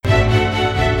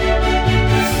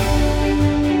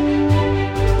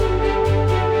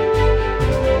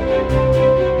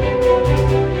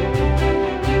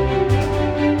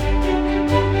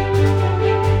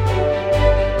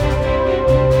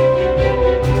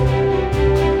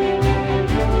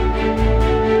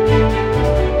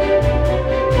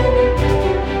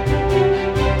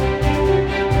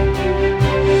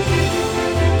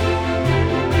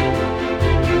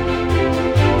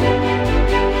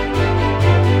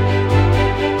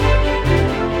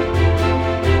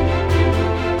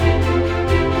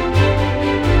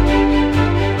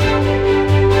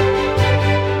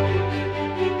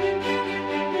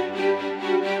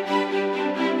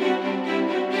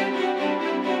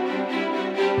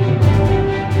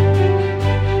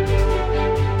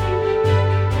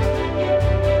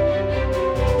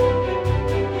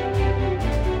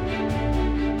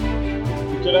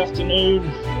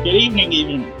good evening,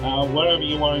 even wherever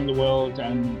you are in the world,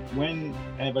 and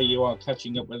whenever you are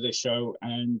catching up with the show.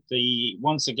 And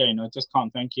once again, I just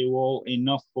can't thank you all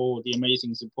enough for the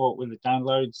amazing support with the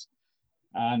downloads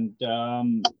and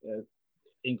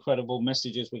incredible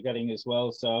messages we're getting as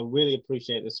well. So I really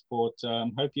appreciate the support.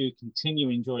 Hope you continue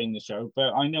enjoying the show.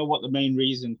 But I know what the main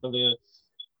reason for the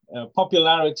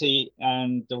popularity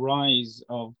and the rise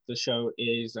of the show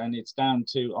is, and it's down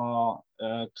to our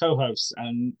co-hosts,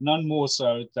 and none more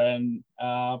so than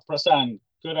Prasen.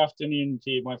 Good afternoon to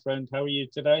you, my friend. How are you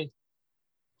today?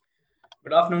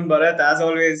 Good afternoon, Bharat. As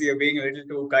always, you're being a little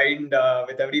too kind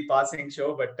with every passing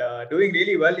show, but doing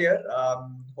really well here.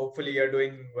 Hopefully, you're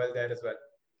doing well there as well.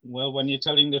 Well, when you're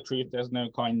telling the truth, there's no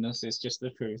kindness. It's just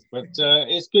the truth. But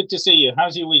it's good to see you.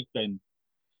 How's your week been?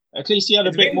 At least you had a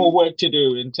It's bit more been, work to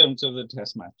do in terms of the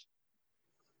test match.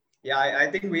 yeah, I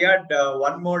think we had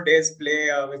one more day's play,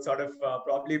 which sort of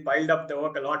probably piled up the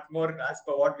work a lot more as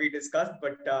per what we discussed.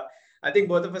 But I think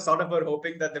both of us sort of were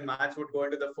hoping that the match would go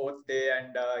into the fourth day,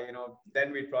 and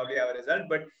then we'd probably have a result.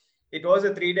 But it was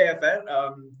a 3-day affair.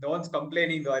 No one's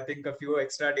complaining, though. I think a few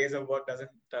extra days of work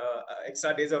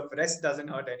extra days of rest doesn't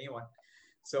hurt anyone.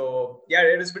 So yeah,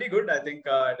 it was pretty good. I think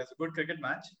it was a good cricket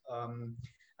match.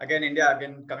 Again, India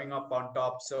again coming up on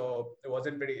top, so it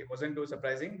wasn't too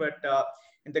surprising. But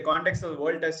in the context of the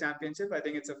World Test Championship, I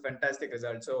think it's a fantastic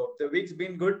result. So the week's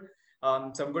been good.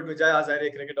 Some good Vijay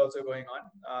Hazare cricket also going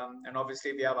on, and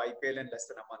obviously we have IPL in less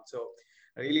than a month. So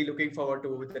really looking forward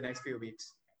to the next few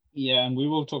weeks. Yeah, and we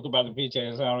will talk about the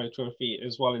Vijay Hazare Trophy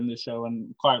as well in the show,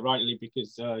 and quite rightly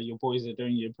because your boys are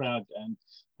doing you proud. And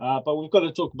but we've got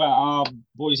to talk about our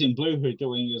boys in blue who are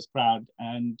doing us proud.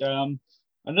 And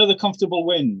another comfortable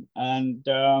win, and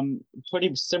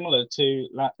pretty similar to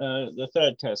the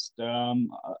third test.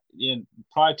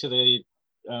 Prior to the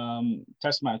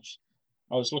test match,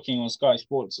 I was looking on Sky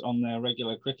Sports on their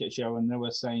regular cricket show, and they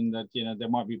were saying that they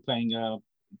might be playing a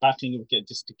batting wicket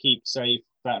just to keep safe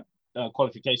that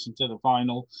qualification to the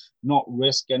final, not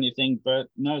risk anything. But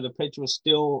no, the pitch was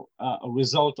still a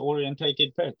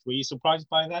result-orientated pitch. Were you surprised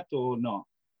by that or not?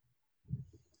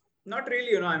 Not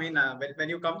really, I mean, when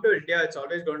you come to India, it's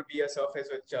always going to be a surface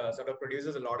which sort of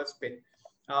produces a lot of spin.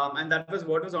 And that was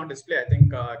what was on display. I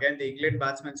think, again, the England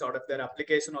batsmen sort of their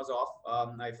application was off.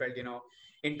 I felt,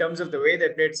 in terms of the way they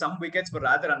played, some wickets were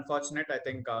rather unfortunate. I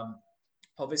think,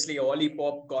 obviously, Ollie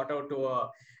Pope got out to a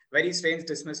very strange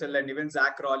dismissal, and even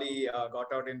Zach Crawley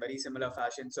got out in very similar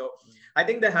fashion. So I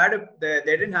think they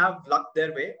didn't have luck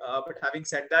their way. But having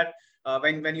said that,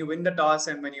 when you win the toss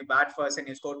and when you bat first and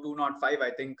you score 205,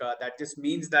 I think that just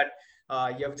means that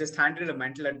you have just handed a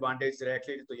mental advantage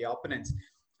directly to the opponents.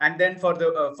 And then for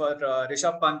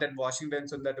Rishabh Pant and Washington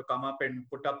Sundar to come up and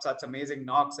put up such amazing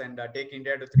knocks and take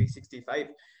India to 365,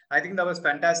 I think that was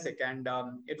fantastic. And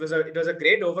it was a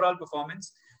great overall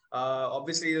performance.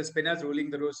 Obviously, the spinners ruling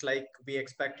the roost like we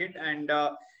expected, and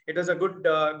it was a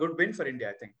good win for India,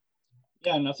 I think.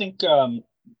 Yeah, and I think,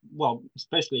 well,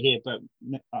 especially here, but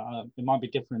it might be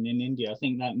different in India. I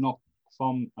think that knock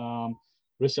from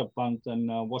Rishabh Pant and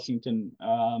Washington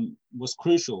was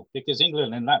crucial because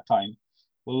England in that time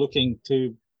were looking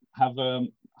to have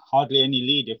hardly any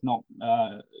lead, if not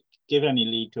give any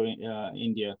lead to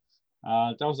India.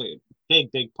 That was a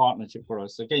big partnership for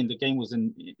us. Again, the game was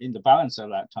in the balance at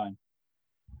that time.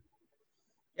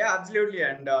 Yeah, absolutely.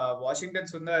 And Washington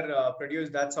Sundar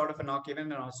produced that sort of a knock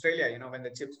even in Australia. When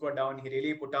the chips were down, he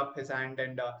really put up his hand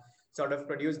and sort of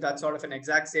produced that sort of an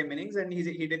exact same innings. And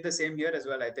he did the same here as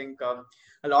well. I think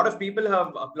a lot of people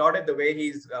have applauded the way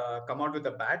he's come out with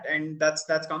the bat, and that's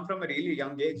come from a really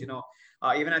young age.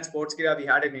 Even at Sportskeeda, we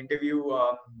had an interview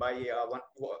by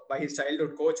his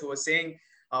childhood coach who was saying.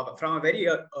 From a very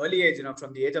early age,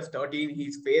 from the age of 13,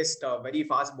 he's faced very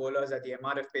fast bowlers at the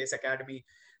MRF Pace Academy,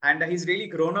 and he's really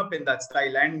grown up in that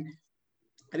style. And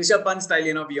Rishabh Pant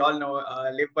style, we all know,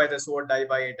 live by the sword, die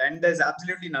by it. And there's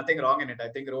absolutely nothing wrong in it. I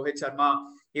think Rohit Sharma,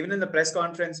 even in the press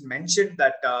conference, mentioned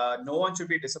that no one should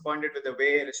be disappointed with the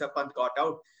way Rishabh Pant got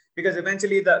out. Because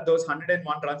eventually those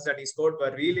 101 runs that he scored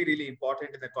were really, really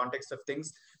important in the context of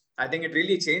things. I think it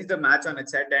really changed the match on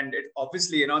its head. And it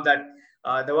obviously,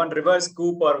 that the one reverse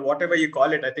scoop or whatever you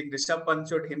call it, I think Rishabh Pant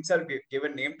should himself give a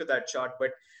name to that shot.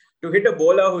 But to hit a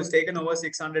bowler who's taken over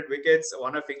 600 wickets,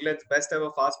 one of England's best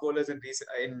ever fast bowlers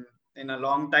in a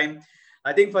long time,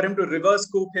 I think for him to reverse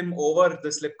scoop him over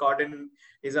the slip cordon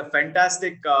is a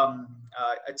fantastic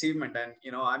achievement. And,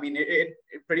 I mean, it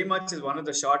pretty much is one of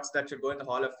the shots that should go in the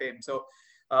Hall of Fame. So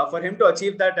for him to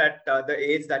achieve that at the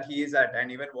age that he is at,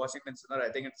 and even Washington Sundar,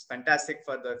 I think it's fantastic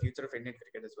for the future of Indian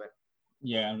cricket as well.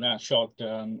 Yeah, and that shot,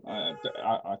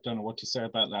 I don't know what to say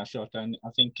about that shot. And I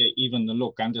think even the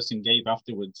look Anderson gave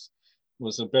afterwards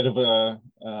was a bit of a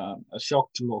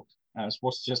shocked look as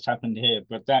what's just happened here.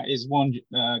 But that is one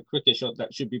cricket shot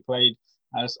that should be played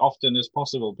as often as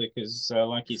possible because,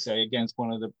 like you say, against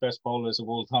one of the best bowlers of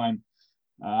all time.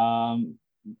 Um,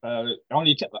 I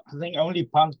think only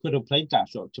Pant could have played that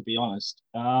shot, to be honest.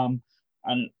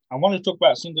 And I want to talk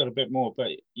about Sundar a bit more, but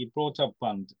you brought up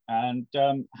Pant, and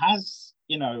has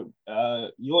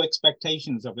your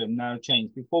expectations of him now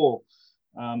changed? Before,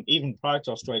 even prior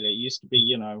to Australia, it used to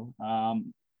be,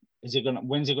 is it gonna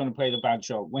when's he gonna play the bad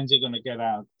shot? When's he gonna get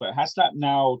out? But has that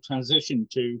now transitioned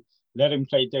to let him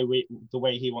play the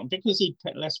way he wants? Because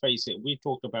let's face it, we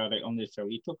talked about it on this show.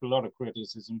 He took a lot of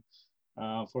criticism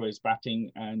for his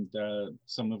batting and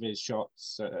some of his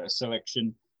shots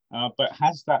selection. But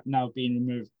has that now been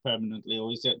removed permanently,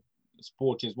 or is it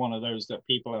sport is one of those that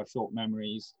people have short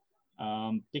memories?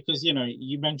 Because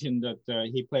you mentioned that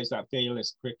he plays that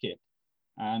fearless cricket,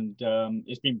 and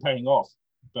it's been paying off.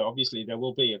 But obviously, there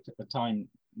will be a time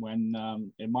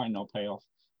when it might not pay off.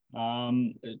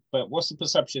 But what's the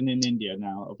perception in India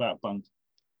now about Bunt?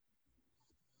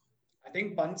 I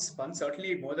think Pant's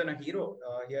certainly more than a hero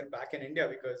here back in India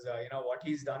because what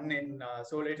he's done in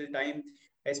so little time,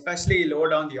 especially lower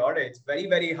down the order. It's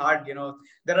very hard.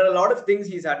 There are a lot of things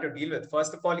he's had to deal with.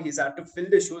 First of all, he's had to fill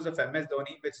the shoes of MS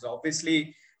Dhoni, which is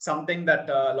obviously something that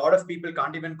a lot of people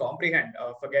can't even comprehend.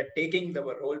 Forget taking the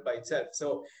role by itself.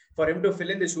 So for him to fill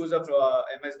in the shoes of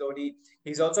MS Dhoni,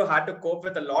 he's also had to cope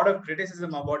with a lot of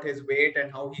criticism about his weight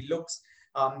and how he looks.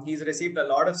 He's received a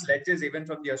lot of sledges even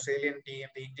from the Australian team,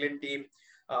 the England team.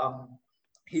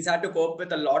 He's had to cope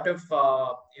with a lot of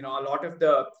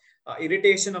the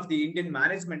irritation of the Indian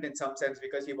management in some sense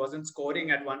because he wasn't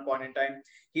scoring at one point in time.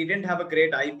 He didn't have a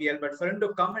great IPL, but for him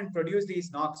to come and produce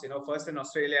these knocks, first in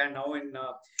Australia and now in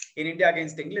India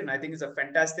against England, I think is a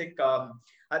fantastic.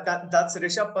 That's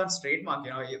Rishabh Pant's trademark.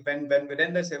 When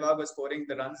Virender Sehwag was scoring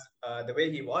the runs the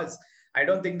way he was, I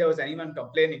don't think there was anyone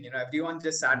complaining. Everyone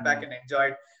just sat back and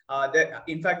enjoyed.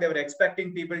 In fact, they were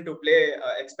expecting people to play,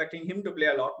 expecting him to play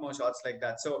a lot more shots like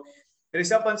that. So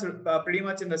Rishabh Pant's pretty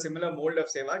much in the similar mold of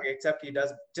Sehwag, except he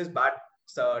does just bat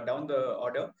down the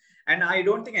order. And I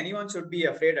don't think anyone should be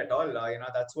afraid at all.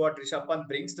 That's what Rishabh Pant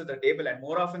brings to the table. And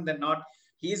more often than not,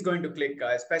 he's going to click,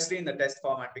 especially in the test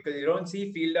format, because you don't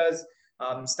see fielders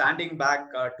standing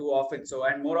back too often. So,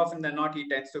 and more often than not, he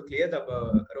tends to clear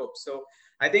the ropes. So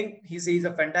I think he's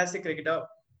a fantastic cricketer.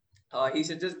 He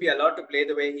should just be allowed to play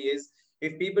the way he is.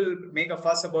 If people make a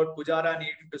fuss about Pujara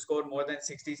needing to score more than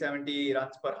 60, 70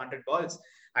 runs per 100 balls,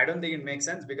 I don't think it makes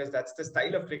sense because that's the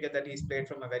style of cricket that he's played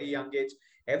from a very young age.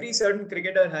 Every certain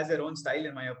cricketer has their own style,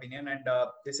 in my opinion, and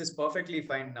this is perfectly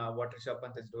fine what Rishabh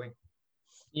Pant is doing.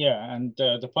 Yeah, and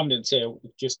the pundits here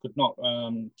just could not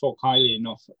talk highly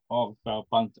enough of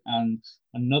Pant. And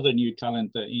another new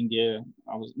talent that India,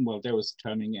 they was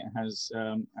terming it, has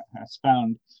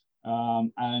found,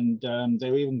 and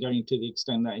they were even going to the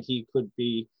extent that he could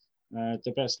be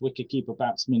the best wicketkeeper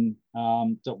batsman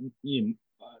that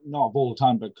not of all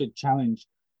time, but could challenge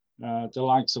the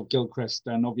likes of Gilchrist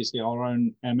and obviously our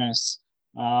own MS.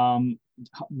 Um,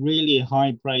 Really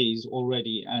high praise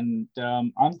already, and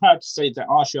I'm proud to say that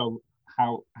our show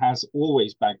has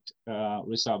always backed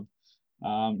Rishabh.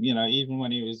 Even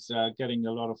when he was getting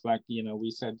a lot of flack,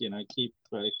 we said, keep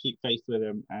faith with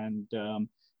him, and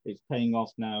it's paying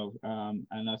off now.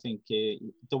 And I think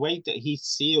the way that he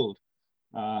sealed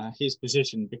his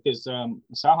position, because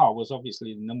Saha was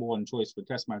obviously the number one choice for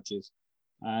Test matches,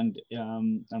 and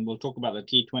we'll talk about the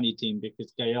T20 team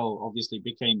because Gael obviously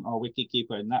became our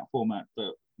wicketkeeper in that format.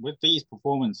 But with these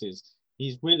performances,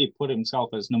 he's really put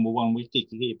himself as number one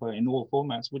wicketkeeper in all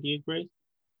formats. Would you agree?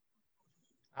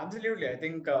 Absolutely. I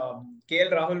think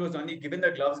KL Rahul was only given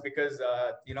the gloves because,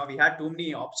 we had too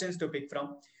many options to pick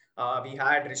from. We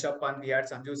had Rishabh Pant, we had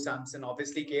Sanju Samson.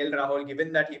 Obviously, KL Rahul,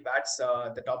 given that he bats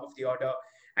the top of the order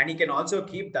and he can also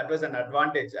keep, that was an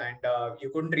advantage. And you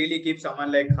couldn't really keep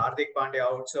someone like Hardik Pandya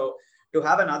out. So to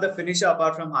have another finisher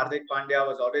apart from Hardik Pandya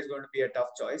was always going to be a tough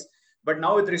choice. But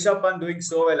now with Rishabh Pant doing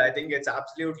so well, I think it's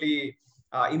absolutely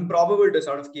improbable to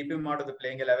sort of keep him out of the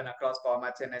playing 11 across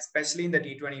formats and especially in the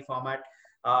T20 format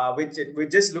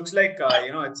which just looks like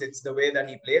it's the way that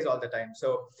he plays all the time.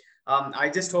 So I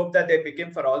just hope that they pick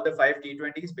him for all the five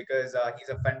T20s because he's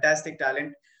a fantastic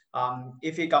talent.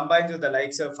 If he combines with the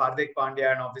likes of Hardik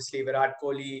Pandya and obviously Virat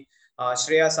Kohli,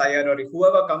 Shreyas Iyer, or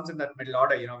whoever comes in that middle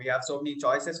order, we have so many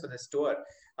choices for this tour.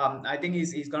 I think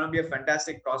he's going to be a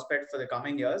fantastic prospect for the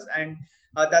coming years, and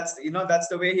that's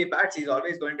the way he bats. He's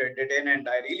always going to entertain, and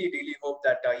I really hope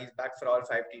that he's back for all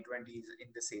five T20s in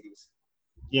the series.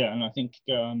 Yeah, and I think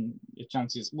your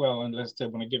chances, well, unless they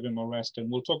want to give him a rest, and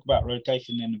we'll talk about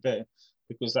rotation in a bit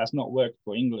because that's not worked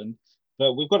for England.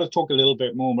 But we've got to talk a little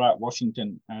bit more about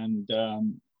Washington and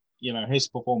his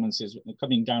performances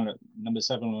coming down at number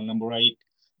 7 or number 8,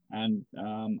 and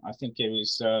I think it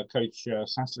was Coach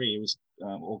Sastry, was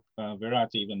or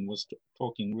Virat even was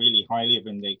talking really highly of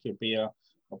him. They could be a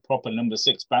proper number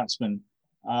 6 batsman.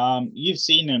 You've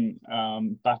seen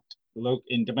him bat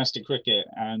in domestic cricket,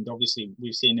 and obviously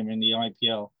we've seen him in the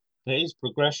IPL. But his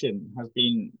progression has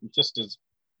been just as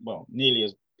well, nearly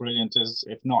as brilliant as,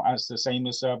 if not as the same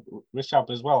as Rishabh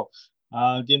as well.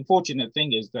 The unfortunate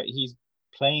thing is that he's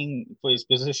playing for his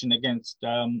position against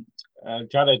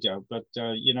Jadeja, but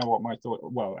you know what my thought?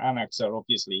 Well, Anaxer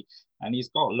obviously, and he's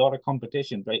got a lot of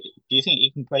competition. But do you think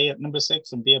he can play at number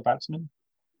 6 and be a batsman?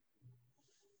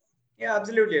 Yeah,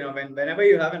 absolutely. Whenever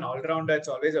you have an all-rounder, it's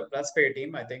always a plus for your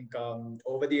team. I think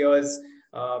over the years,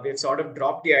 we've sort of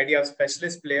dropped the idea of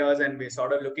specialist players, and we're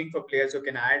sort of looking for players who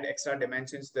can add extra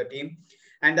dimensions to the team.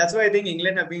 And that's why I think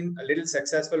England have been a little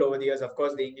successful over the years. Of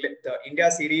course, the India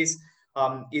series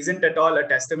isn't at all a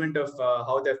testament of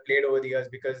how they've played over the years,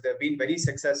 because they've been very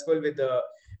successful with the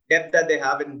depth that they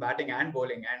have in batting and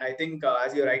bowling. And I think,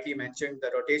 as you rightly mentioned, the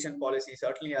rotation policy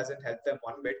certainly hasn't helped them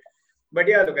one bit. But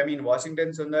yeah, look, I mean, Washington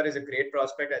Sundar is a great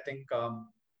prospect. I think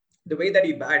the way that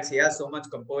he bats, he has so much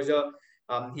composure.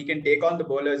 He can take on the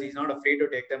bowlers. He's not afraid to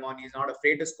take them on. He's not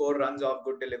afraid to score runs off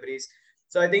good deliveries.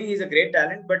 So I think he's a great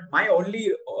talent. But my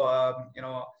only,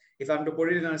 if I'm to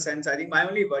put it in a sense, I think my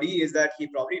only worry is that he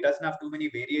probably doesn't have too many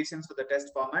variations for the test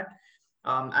format.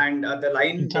 And In the terms of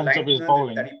line his that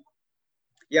bowling? he,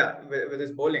 yeah, with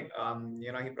his bowling,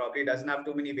 he probably doesn't have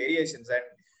too many variations,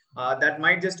 and that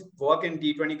might just work in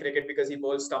T20 cricket because he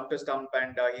bowls stump to stump,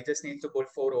 and he just needs to bowl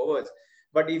 4 overs.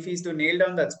 But if he's to nail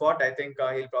down that spot, I think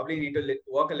he'll probably need to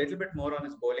work a little bit more on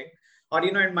his bowling. Or,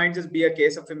 it might just be a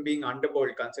case of him being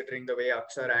underbowled, considering the way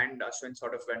Akshar and Ashwin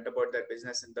sort of went about their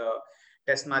business in the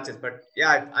test matches. But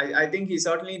yeah, I think he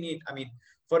certainly I mean,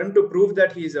 for him to prove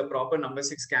that he's a proper number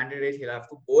 6 candidate, he'll have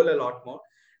to bowl a lot more.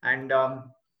 And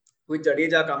with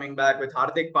Jadeja coming back, with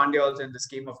Hardik Pandya also in the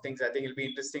scheme of things, I think it'll be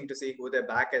interesting to see who they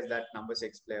back as that number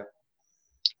 6 player.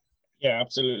 Yeah,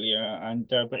 absolutely. And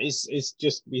but it's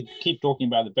just we keep talking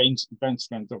about the bench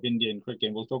strength of Indian cricket.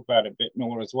 And we'll talk about it a bit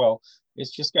more as well. It's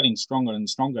just getting stronger and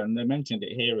stronger. And they mentioned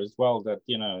it here as well that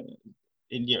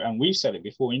India, and we've said it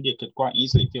before, India could quite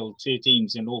easily field 2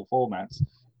 teams in all formats,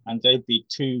 and they'd be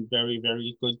 2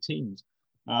 very good teams.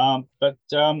 But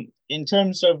in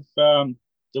terms of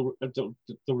the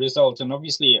result, and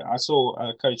obviously I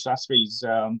saw Coach Sastry's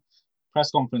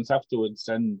press conference afterwards,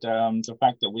 and the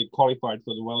fact that we qualified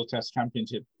for the World Test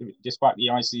Championship, despite the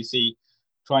ICC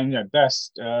trying their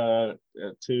best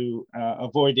to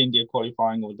avoid India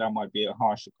qualifying, or that might be a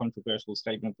harsh, controversial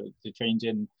statement, but to change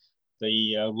in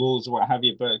the rules or what have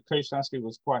you. But Coach Sastry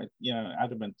was quite,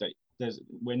 adamant that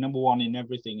we're number 1 in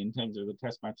everything in terms of the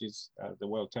Test matches, the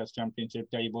World Test Championship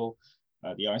table,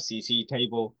 the ICC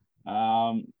table.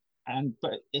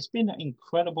 But it's been an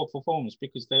incredible performance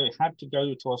because they had to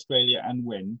go to Australia and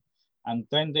win, and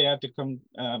then they had to come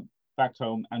back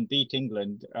home and beat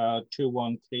England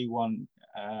 2-1, 3-1.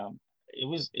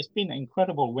 It's been an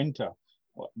incredible winter.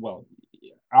 Well,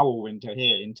 our winter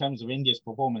here in terms of India's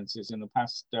performances in the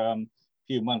past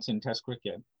few months in Test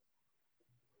cricket.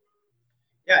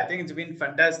 Yeah, I think it's been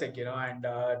fantastic, and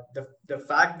the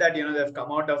fact that they've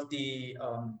come out of the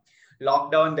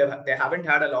lockdown, they haven't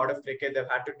had a lot of cricket. They've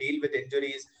had to deal with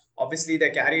injuries. Obviously,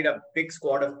 they carried a big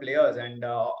squad of players, and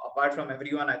apart from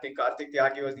everyone, I think Karthik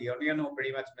Tyagi was the only one who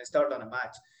pretty much missed out on a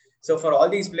match. So for all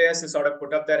these players to sort of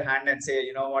put up their hand and say,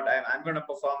 you know what, I'm going to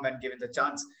perform when given the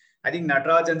chance. I think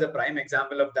Natarajan's a prime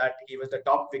example of that. He was the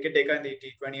top wicket taker in the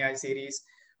T20I series.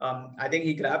 I think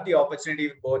he grabbed the opportunity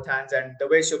with both hands, and the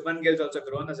way Shubman Gill's also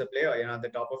grown as a player, at the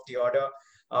top of the order.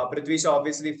 Prithvi Shaw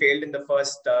obviously failed in the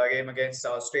first game against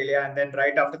Australia, and then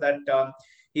right after that,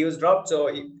 he was dropped. So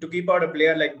to keep out a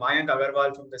player like Mayank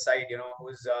Agarwal from the side,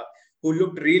 who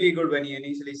looked really good when he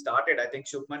initially started, I think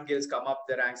Shubman Gill's come up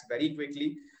the ranks very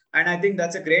quickly. And I think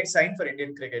that's a great sign for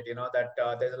Indian cricket,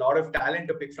 that there's a lot of talent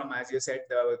to pick from. As you said,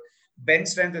 the bench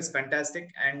strength is fantastic.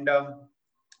 And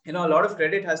a lot of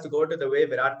credit has to go to the way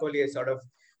Virat Kohli has sort of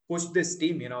pushed this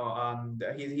team.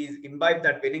 He's imbibed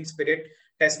that winning spirit.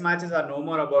 Test matches are no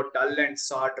more about dull and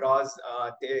sour draws.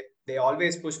 They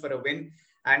always push for a win,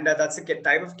 and that's the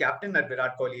type of captain that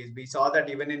Virat Kohli is. We saw that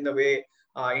even in the way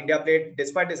India played,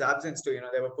 despite his absence too.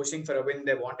 They were pushing for a win.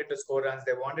 They wanted to score runs.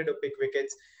 They wanted to pick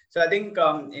wickets. So I think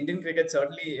Indian cricket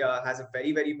certainly has a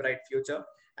very, very bright future.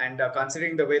 And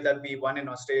considering the way that we won in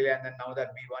Australia and then now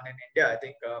that we won in India, I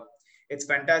think it's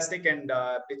fantastic, and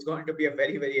it's going to be a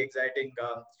very, very exciting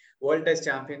World Test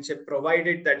Championship,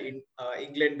 provided that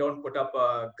England don't put up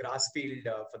a grass field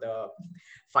for the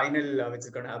final, which is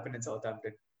going to happen in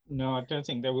Southampton. No, I don't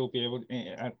think they will be able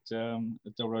at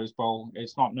the Rose Bowl.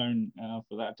 It's not known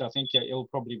for that. I think it'll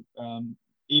probably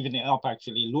even it up,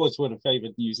 actually. Lords would have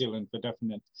favoured New Zealand for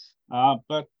definite.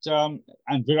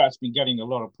 And Virat's been getting a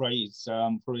lot of praise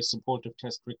for his support of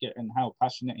Test cricket and how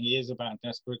passionate he is about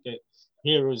Test cricket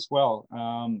here as well.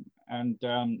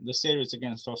 The series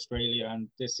against Australia and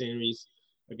this series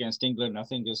against England, I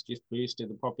think, has just boosted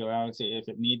the popularity if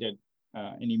it needed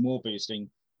any more boosting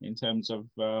in terms of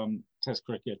Test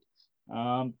cricket.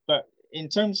 But in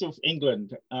terms of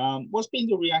England, what's been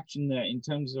the reaction there in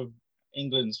terms of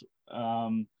England's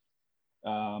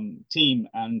team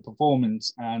and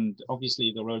performance, and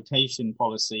obviously the rotation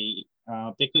policy?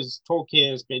 Because talk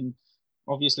here has been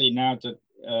obviously now that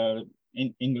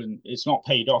in England it's not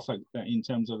paid off in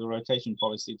terms of the rotation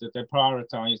policy, that they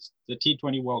prioritise the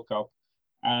T20 World Cup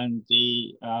and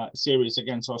the series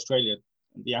against Australia,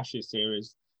 the Ashes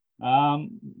series.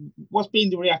 What's been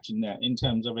the reaction there in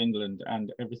terms of England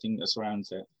and everything that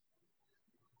surrounds it?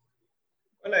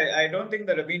 Well, I don't think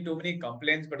there have been too many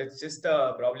complaints, but it's just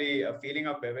probably a feeling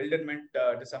of bewilderment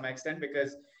to some extent,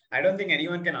 because I don't think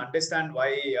anyone can understand why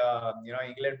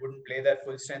England wouldn't play their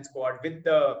full strength squad with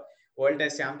the World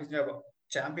Test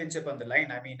Championship on the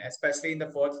line. I mean, especially in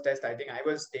the fourth test, I think I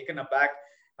was taken aback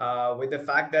with the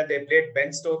fact that they played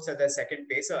Ben Stokes as their second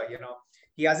pacer.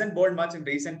 He hasn't bowled much in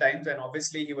recent times, and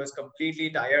obviously he was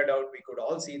completely tired out. We could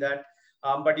all see that.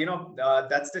 But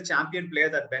that's the champion player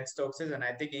that Ben Stokes is, and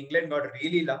I think England got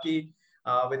really lucky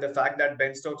with the fact that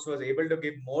Ben Stokes was able to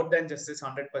give more than just his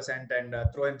 100% and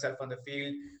throw himself on the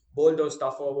field, bowl those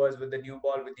tough overs with the new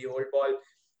ball, with the old ball.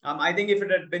 I think if it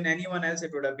had been anyone else,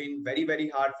 it would have been very, very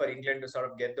hard for England to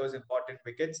sort of get those important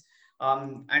wickets.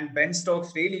 And Ben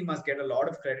Stokes really must get a lot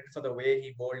of credit for the way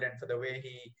he bowled and for the way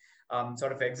he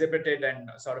sort of exhibited and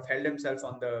sort of held himself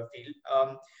on the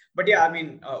field. But yeah, I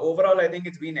mean, overall, I think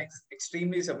it's been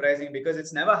extremely surprising, because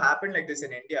it's never happened like this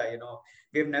in India.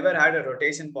 We've never had a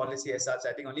rotation policy as such.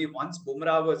 I think only once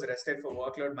Bumrah was rested for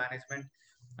workload management.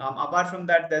 Apart from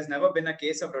that, there's never been a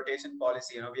case of rotation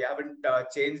policy. We haven't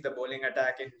changed the bowling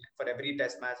attack for every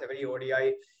test match, every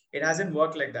ODI. It hasn't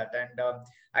worked like that. And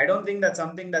I don't think that's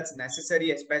something that's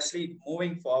necessary, especially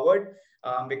moving forward,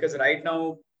 because right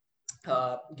now,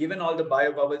 given all the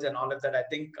bio bubbles and all of that, I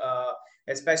think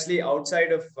especially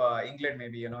outside of England,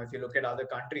 maybe, if you look at other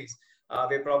countries,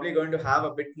 we're probably going to have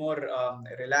a bit more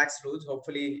relaxed rules.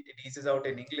 Hopefully it eases out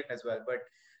in England as well. But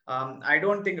I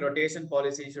don't think rotation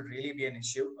policy should really be an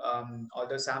issue.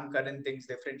 Although Sam Curran thinks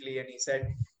differently, and he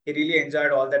said he really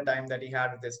enjoyed all the time that he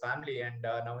had with his family, and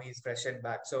now he's fresh and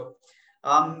back. So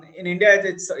in India,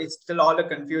 it's still all a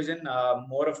confusion,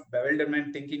 more of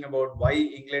bewilderment, thinking about why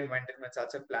England went in with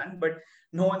such a plan. But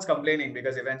no one's complaining,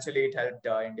 because eventually it helped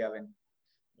India win.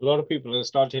 A lot of people have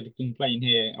started to complain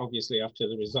here, obviously, after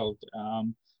the result,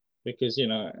 because,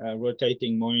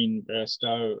 rotating Moeen,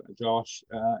 Bairstow, Josh,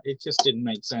 it just didn't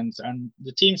make sense. And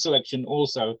the team selection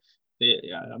also,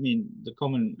 the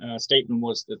common statement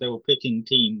was that they were picking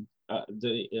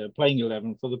the playing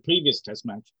 11 for the previous test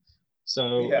match.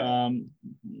 So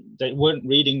they weren't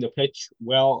reading the pitch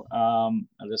well,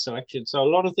 the selection. So a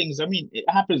lot of things, it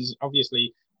happens,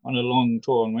 obviously, on a long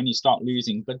tour and when you start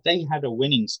losing, but they had a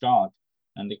winning start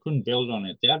and they couldn't build on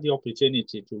it. They had the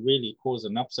opportunity to really cause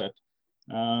an upset.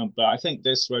 But I think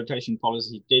this rotation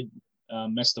policy did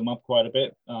mess them up quite a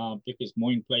bit because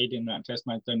Moeen played in that test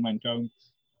match, then went home.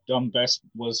 Dom Best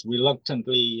was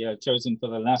reluctantly chosen for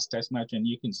the last test match, and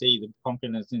you can see the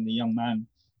confidence in the young man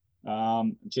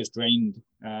just drained.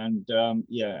 And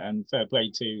and fair play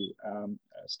to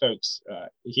Stokes.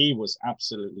 He was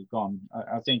absolutely gone.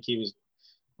 I think he was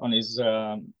on his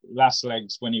last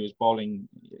legs when he was bowling,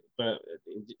 but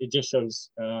it just shows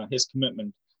his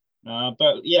commitment.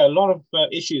 But yeah, a lot of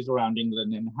issues around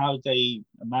England and how they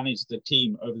managed the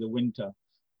team over the winter.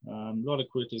 A lot of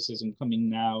criticism coming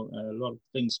now, a lot of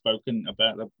things spoken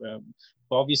about.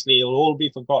 But obviously, it'll all be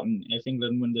forgotten if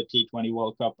England win the T20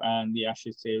 World Cup and the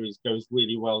Ashes series goes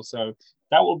really well. So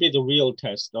that will be the real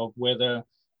test of whether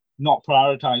not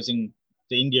prioritising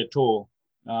the India tour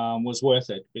was worth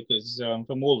it, because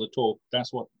from all the talk,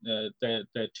 that's what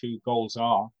their two goals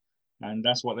are, and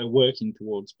that's what they're working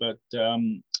towards. But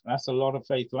that's a lot of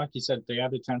faith. Like you said, they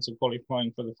had a chance of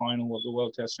qualifying for the final of the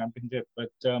World Test Championship,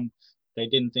 but they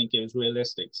didn't think it was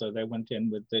realistic, so they went in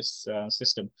with this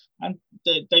system. And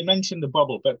they mentioned the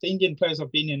bubble, but the Indian players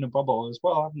have been in a bubble as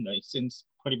well, haven't they, since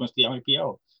pretty much the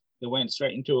IPL. They went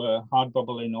straight into a hard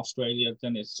bubble in Australia,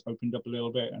 then it's opened up a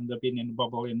little bit, and they've been in a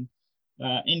bubble in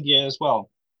India as well.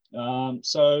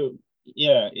 So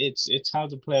yeah, it's how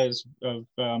the players have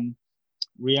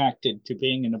reacted to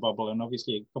being in a bubble, and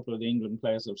obviously a couple of the England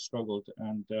players have struggled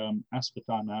and asked for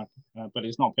time out, but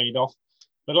it's not paid off.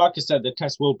 But like I said, the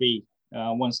test will be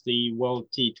once the World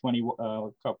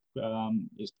T20 Cup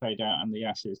is played out and the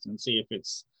Ashes, and see if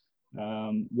it's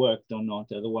worked or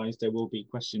not. Otherwise, there will be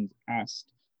questions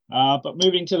asked. But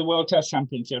moving to the World Test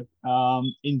Championship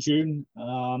in June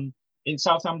in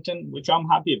Southampton, which I'm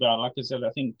happy about. Like I said,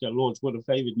 I think Lords would have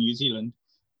favoured New Zealand,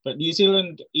 but New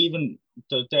Zealand, even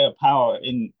their power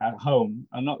in at home,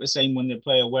 are not the same when they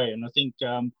play away. And I think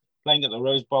playing at the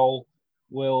Rose Bowl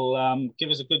will give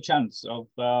us a good chance of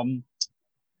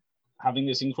having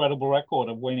this incredible record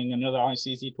of winning another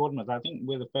ICC tournament. I think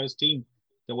we're the first team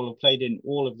that will have played in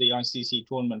all of the ICC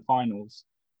tournament finals.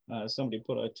 Somebody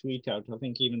put a tweet out. I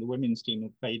think even the women's team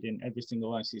have played in every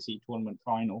single ICC tournament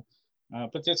final.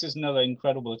 But this is another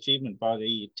incredible achievement by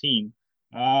the team.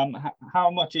 How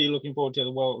much are you looking forward to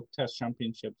the World Test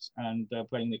Championships and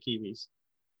playing the Kiwis?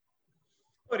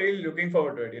 We're really looking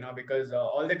forward to it, because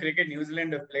all the cricket New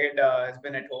Zealand have played has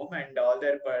been at home, and all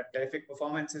their terrific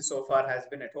performances so far has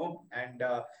been at home. And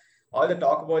all the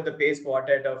talk about the pace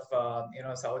quartet of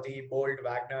Southee, Bolt,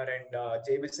 Wagner, and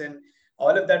Jamieson,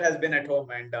 all of that has been at home.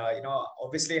 And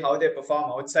obviously how they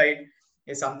perform outside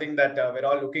is something that we're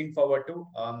all looking forward to.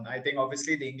 I think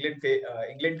obviously the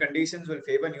England conditions will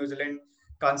favor New Zealand,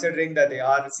 considering that they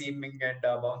are seaming and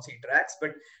bouncy tracks.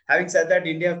 But having said that,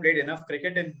 India have played enough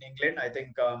cricket in England. I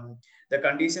think the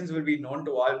conditions will be known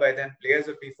to all by then. Players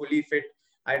will be fully fit.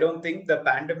 I don't think the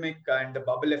pandemic and the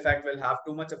bubble effect will have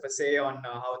too much of a say on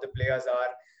how the players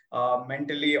are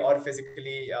mentally or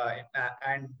physically,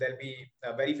 and they'll be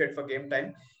very fit for game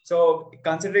time. So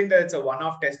considering that it's a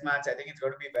one-off test match, I think it's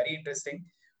going to be very interesting.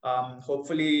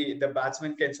 Hopefully the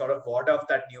batsman can sort of ward off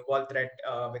that new ball threat,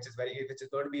 which is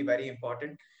going to be very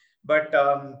important. But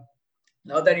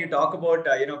now that you talk about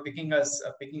picking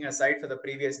a side for the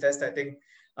previous test, I think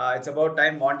it's about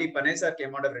time Monty Panesar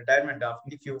came out of retirement.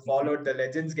 If you followed the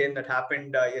Legends game that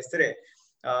happened yesterday,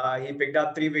 he picked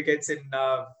up 3 wickets in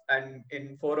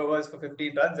 4 overs for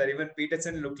 15 runs. And even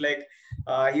Peterson looked like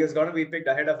he was going to be picked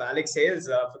ahead of Alex Hales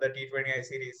for the T20I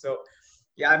series. So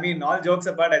yeah, I mean, all jokes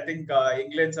apart, I think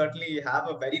England certainly have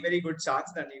a very, very good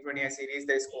chance in the T20I series.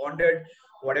 They squandered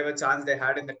whatever chance they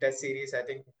had in the Test series. I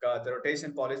think the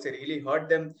rotation policy really hurt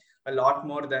them a lot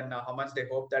more than how much they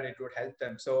hoped that it would help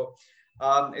them. So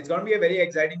it's going to be a very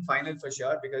exciting final for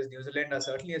sure, because New Zealand are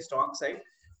certainly a strong side.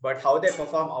 But how they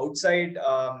perform outside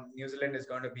New Zealand is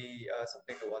going to be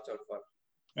something to watch out for.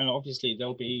 And obviously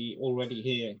they'll be already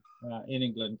here in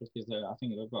England, because I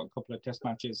think they've got a couple of test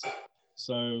matches.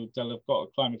 So they'll have got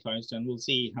acclimatized, and we'll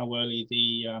see how early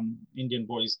the Indian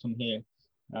boys come here.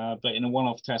 But in a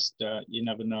one-off test, you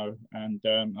never know. And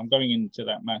I'm going into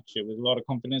that match with a lot of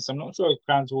confidence. I'm not sure if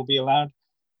crowds will be allowed.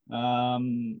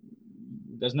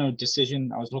 There's no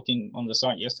decision. I was looking on the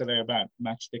site yesterday about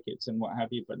match tickets and what have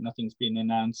you, but nothing's been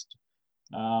announced.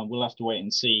 We'll have to wait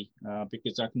and see,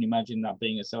 because I can imagine that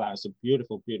being a sellout. It's a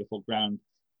beautiful, beautiful ground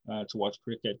to watch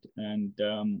cricket, and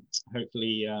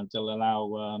hopefully they'll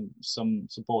allow some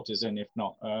supporters in, if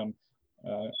not a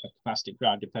capacity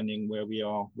crowd, depending where we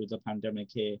are with the pandemic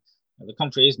here. The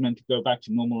country is meant to go back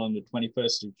to normal on the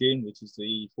 21st of June, which is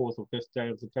the 4th or 5th day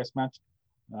of the test match.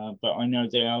 But I know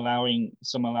they're allowing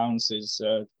some allowances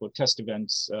for test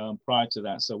events prior to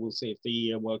that. So we'll see if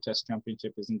the World Test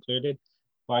Championship is included.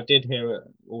 But I did hear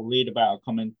or read about a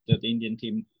comment that the Indian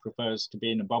team prefers to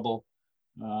be in a bubble.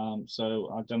 So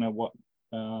I don't know what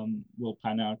will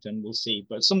pan out, and we'll see.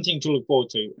 But something to look forward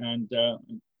to, and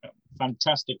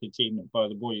fantastic achievement by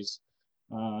the boys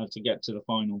to get to the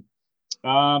final.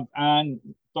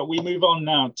 But we move on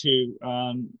now to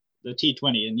the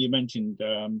T20, and you mentioned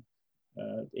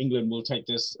England will take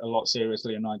this a lot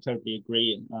seriously, and I totally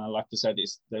agree. Like I said,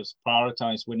 they've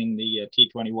prioritised winning the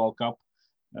T20 World Cup.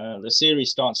 The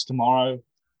series starts tomorrow.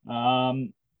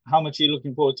 How much are you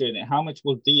looking forward to it? How much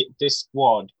will this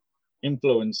squad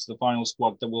influence the final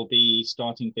squad that will be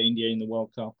starting for India in the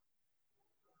World Cup?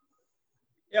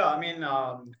 Yeah, I mean,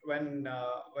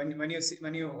 when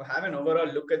you have an overall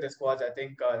look at the squads, I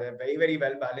think they're very, very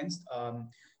well balanced.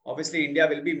 Obviously, India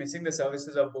will be missing the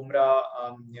services of Bumrah,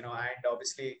 and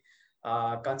obviously,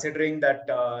 considering that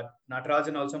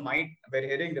Natarajan also we're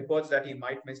hearing reports that he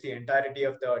might miss the entirety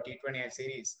of the T20I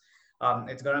series.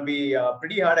 It's going to be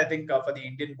pretty hard, I think, for the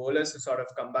Indian bowlers to sort of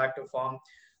come back to form.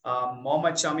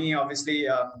 Mohammad Shami, obviously,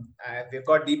 we've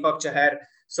got Deepak Chahar.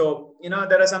 So,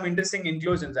 there are some interesting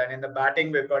inclusions. And in the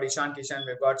batting, we've got Ishan Kishan,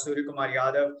 we've got Surya Kumar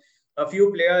Yadav. a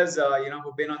few players,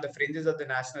 who've been on the fringes of the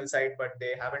national side, but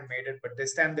they haven't made it. But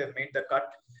this time they've made the cut.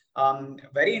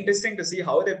 Very interesting to see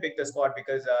how they pick the squad,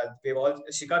 because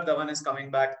Shikhar Dhawan is coming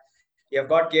back. You've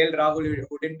got KL Rahul,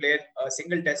 who didn't play a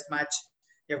single test match.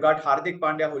 You've got Hardik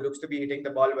Pandya, who looks to be hitting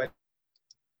the ball well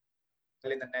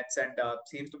in the nets and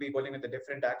seems to be bowling with a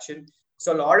different action.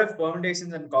 So a lot of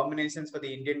permutations and combinations for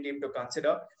the Indian team to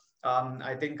consider.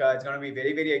 I think it's going to be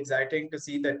very, very exciting to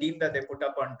see the team that they put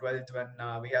up on 12th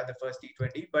when we have the first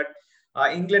T20. But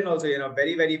England also,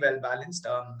 very, very well balanced.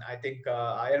 I think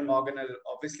Ian Morgan will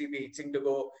obviously be itching to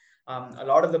go. A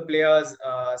lot of the players,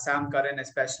 Sam Curran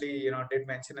especially, did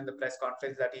mention in the press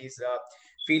conference that he's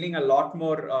feeling a lot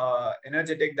more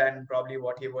energetic than probably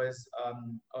what he was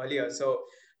earlier. So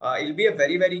it'll be a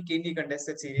very, very keenly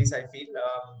contested series, I feel.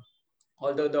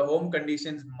 Although the home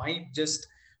conditions might just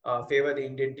favor the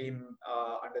Indian team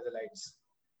under the lights.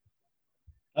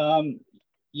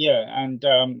 Yeah, and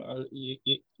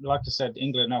like I said,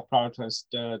 England now prioritised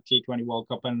T20 World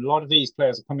Cup, and a lot of these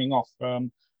players are coming off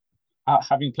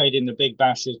having played in the Big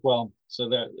Bash as well. So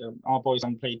that our boys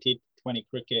haven't played T20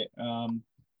 cricket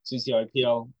since the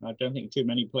IPL. I don't think too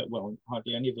many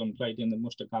hardly any of them played in the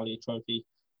Mushtaq Ali Trophy.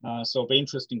 So it'll be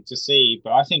interesting to see.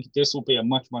 But I think this will be a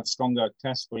much, much stronger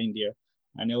test for India.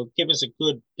 And it'll give us a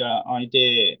good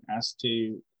idea as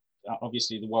to,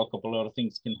 obviously, the World Cup, a lot of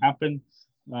things can happen.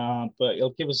 But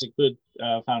it'll give us a good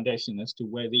foundation as to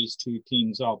where these two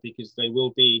teams are, because they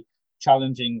will be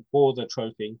challenging for the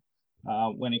trophy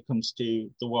when it comes to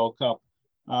the World Cup.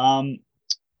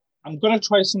 I'm going to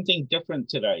try something different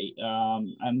today,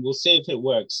 and we'll see if it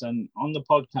works. And on the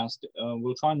podcast,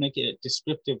 we'll try and make it as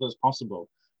descriptive as possible.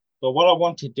 But what I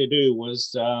wanted to do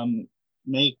was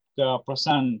make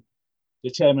Prasen the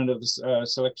chairman of the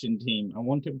selection team. I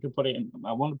want him to put it in.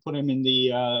 I want to put him in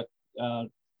the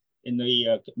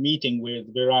meeting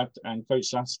with Virat and Coach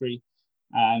Sastry,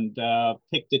 and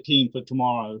pick the team for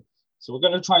tomorrow. So we're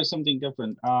going to try something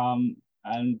different. And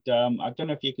I don't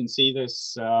know if you can see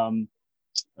this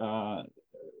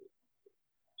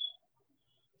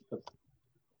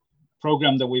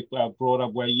program that we've brought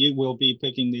up, where you will be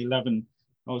picking the 11.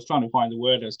 I was trying to find the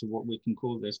word as to what we can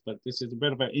call this, but this is a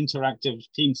bit of an interactive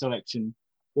team selection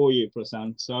for you,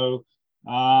 Prasen. So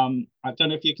I don't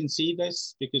know if you can see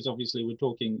this, because obviously we're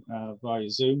talking via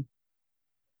Zoom.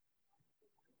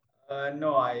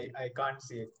 No, I can't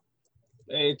see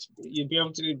it. You'll be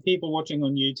able to, people watching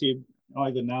on YouTube,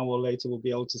 either now or later, will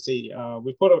be able to see.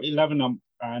 We've put up 11 up,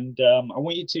 and I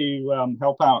want you to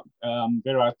help out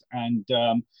Virat and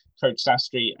Coach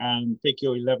Sastry and pick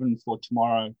your 11 for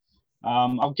tomorrow.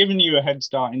 I've given you a head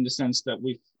start in the sense that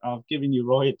I've given you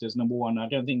Rohit as number one. I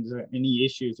don't think there are any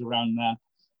issues around that.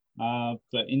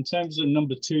 But in terms of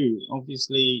number two,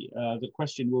 obviously the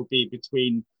question will be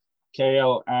between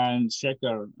KL and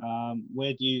Shekhar.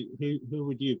 Who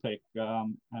would you pick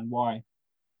and why?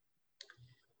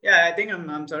 Yeah, I think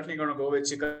I'm certainly going to go with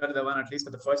Shikhar Dhawan, at least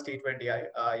for the first T20.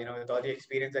 With all the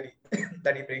experience that he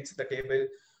that he brings to the table.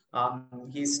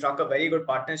 He's struck a very good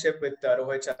partnership with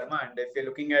Rohit Sharma, and if you're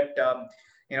looking at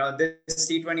this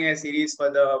T20I series for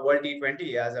the World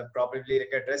T20 as a probably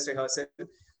like a dress rehearsal,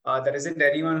 there isn't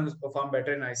anyone who's performed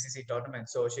better in ICC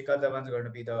tournaments. So Shikhar Dhawan is going to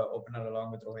be the opener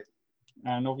along with Rohit.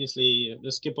 And obviously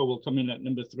the skipper will come in at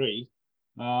number 3.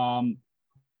 Do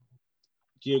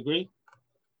you agree?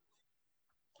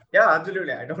 Yeah,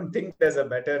 absolutely. I don't think there's a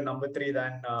better number 3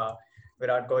 than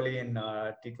Virat Kohli in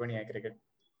T20I cricket.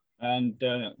 And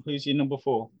who's your number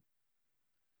 4?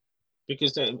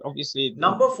 Because obviously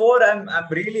number 4, I'm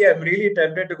really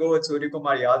tempted to go with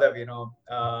Suryakumar Yadav.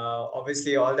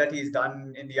 Obviously all that he's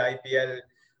done in the IPL,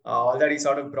 all that he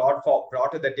sort of brought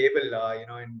to the table,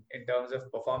 in terms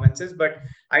of performances. But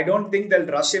I don't think they'll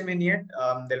rush him in yet.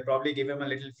 They'll probably give him a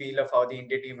little feel of how the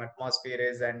India team atmosphere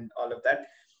is and all of that.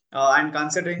 And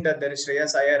considering that there is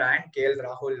Shreyas Iyer and KL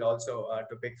Rahul also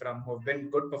to pick from, who've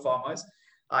been good performers,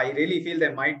 I really feel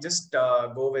they might just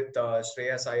go with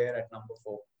Shreyas Iyer at number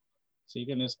 4. So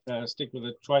you're going to stick with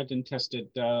a tried and tested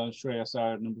Shreyas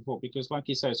Iyer at number 4, because, like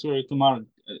you said, Suryakumar,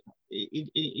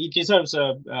 he deserves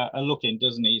a look in,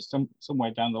 doesn't he?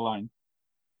 Somewhere down the line.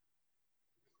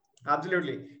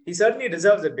 Absolutely, he certainly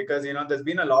deserves it, because there's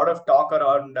been a lot of talk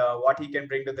around what he can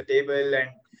bring to the table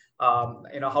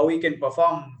and how he can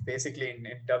perform basically in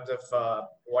terms of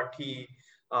what he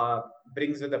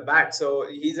brings with the bat. So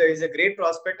he's a great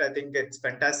prospect. I think it's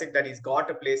fantastic that he's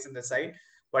got a place in the side,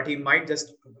 but he might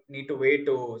just need to wait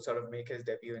to sort of make his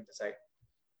debut in the side.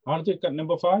 Hardik at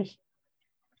number 5.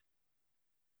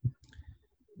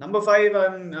 Number 5,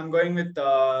 I'm going with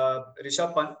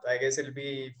Rishabh Pant. I guess it'll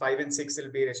be 5 and 6.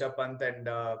 It'll be Rishabh Pant and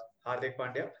Hardik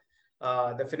Pandya.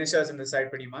 the finishers in the side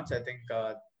pretty much. I think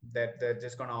that they're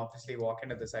just going to obviously walk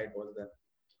into the side, both of them.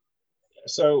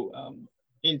 So,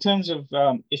 in terms of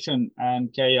Ishan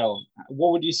and KL,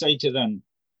 what would you say to them?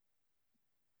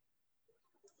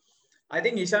 I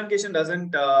think Ishan Kishan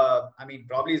doesn't.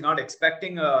 Probably he's not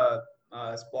expecting a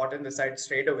spot in the side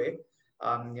straight away.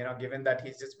 Given that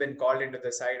he's just been called into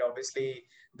the side, obviously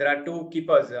there are two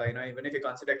keepers. Even if you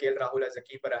consider KL Rahul as a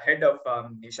keeper ahead of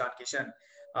Ishan Kishan,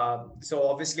 so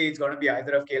obviously it's going to be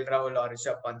either of KL Rahul or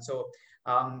Rishabh Pant. So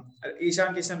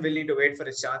Ishan Kishan will need to wait for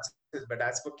his chances. But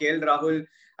as for KL Rahul,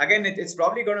 again, it's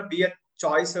probably going to be a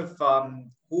choice of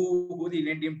who the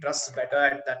Indian team trusts better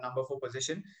at that number 4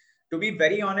 position. To be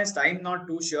very honest, I'm not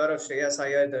too sure of Shreyas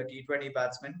Iyer, the T20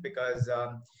 batsman, because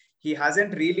he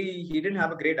didn't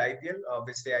have a great IPL.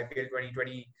 Obviously, IPL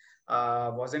 2020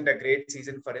 wasn't a great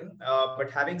season for him. But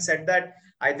having said that,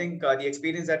 I think the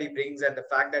experience that he brings and the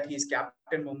fact that he's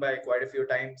captained Mumbai quite a few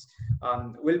times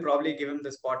will probably give him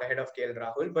the spot ahead of KL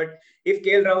Rahul. But if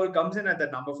KL Rahul comes in at the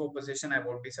number 4 position, I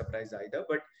won't be surprised either.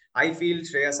 But I feel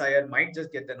Shreyas Iyer might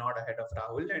just get the nod ahead of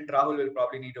Rahul, and Rahul will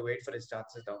probably need to wait for his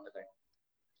chances down the line.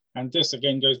 And this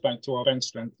again goes back to our bench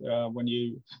strength when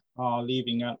you are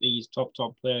leaving out these top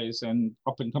players and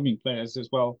up and coming players as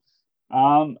well.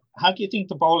 How do you think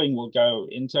the bowling will go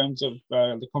in terms of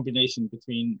the combination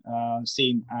between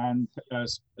seam and a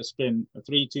spin, a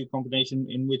 3-2 combination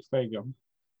in which favour?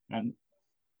 And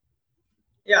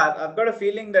yeah, I've got a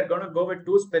feeling they're going to go with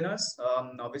 2 spinners.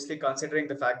 Obviously, considering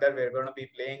the fact that we're going to be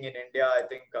playing in India, I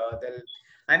think they'll.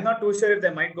 I'm not too sure if they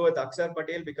might go with Akshar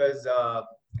Patel because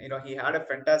he had a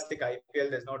fantastic IPL.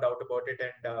 There's no doubt about it,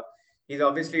 and he's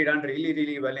obviously done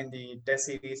really well in the Test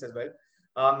series as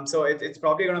well. So it's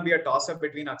probably going to be a toss-up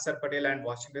between Akshar Patel and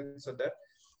Washington Sundar.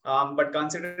 But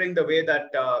considering the way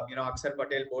that Akshar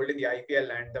Patel bowled in the IPL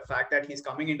and the fact that he's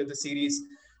coming into the series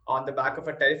on the back of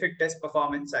a terrific Test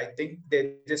performance, I think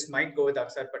they just might go with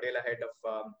Akshar Patel ahead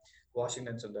of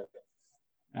Washington Sundar.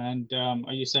 And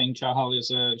are you saying Chahal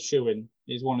is a shoo-in?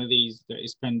 Is one of these that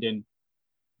is penned in?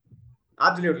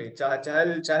 Absolutely.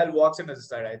 Chahal walks in as a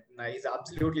side. He's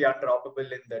absolutely undroppable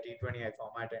in the T20I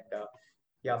format.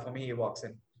 And for me, he walks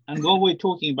in. And while we're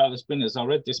talking about the spinners, I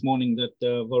read this morning that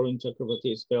Varun Chakravarti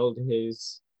has failed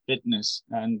his fitness.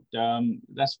 And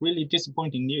that's really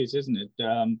disappointing news, isn't it?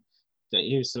 That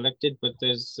he was selected, but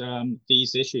there's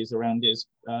these issues around his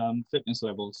fitness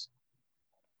levels.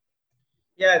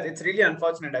 Yeah, it's really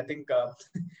unfortunate. I think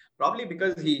probably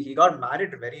because he got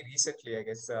married very recently. I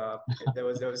guess there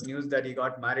was news that he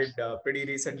got married pretty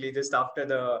recently, just after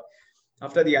the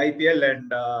IPL,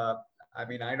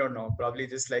 and I don't know, probably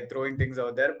just like throwing things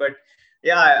out there. But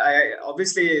yeah, I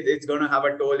obviously it's going to have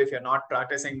a toll if you're not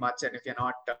practicing much and if you're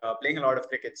not playing a lot of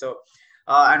cricket. So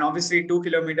and obviously 2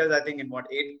 kilometers, I think in what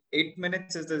 8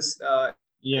 minutes is this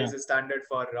is the standard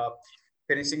for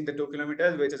finishing the 2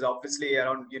 kilometers, which is obviously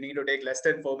around, you need to take less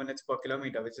than 4 minutes per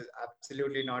kilometer, which is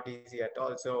absolutely not easy at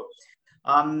all. So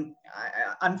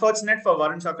unfortunate for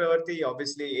Varun Chakravarti.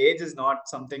 Obviously age is not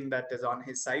something that is on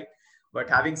his side, but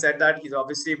having said that, he's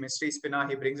obviously a mystery spinner.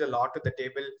 He brings a lot to the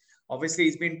table. Obviously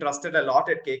he's been trusted a lot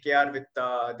at KKR with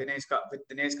Dinesh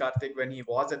Karthik when he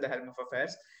was at the helm of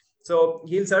affairs. So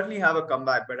he'll certainly have a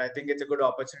comeback, but I think it's a good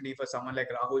opportunity for someone like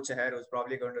Rahul Chahar, who's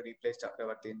probably going to replace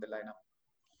Chakravarti in the lineup.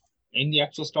 In the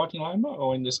actual starting lineup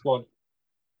or in the squad?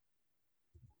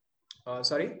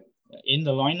 Sorry? In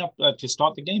the lineup to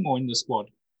start the game or in the squad?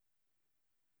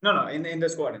 No, in the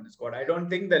squad. In the squad. I don't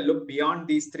think they'll look beyond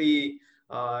these three,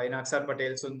 in Akshar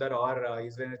Patel, Sundar or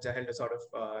Yuzvendra Chahal to sort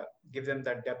of give them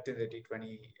that depth in the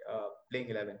T20 playing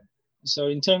 11. So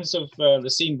in terms of the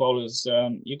seam bowlers,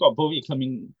 you've got Bhuvi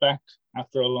coming back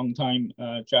after a long time,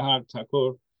 Chahar,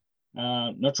 Thakur,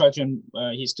 Natarajan,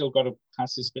 he's still got to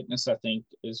pass his fitness, I think,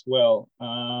 as well.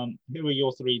 Who are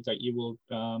your 3 that you will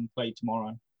play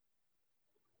tomorrow?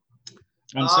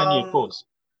 And Saini, of course.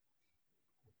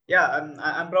 Yeah,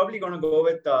 I'm probably going to go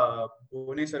with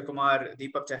Bhuvneshwar Kumar,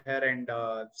 Deepak Chahar, and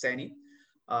Saini.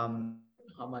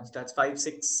 How much? That's 5,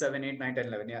 6, 7, 8, 9, 10,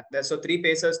 11. Yeah. So 3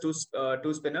 pacers,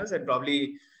 2 spinners, and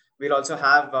probably we'll also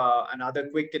have another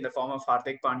quick in the form of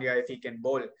Hardik Pandya if he can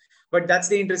bowl. But that's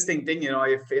the interesting thing,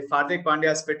 if Hardik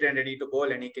Pandya is fit and ready to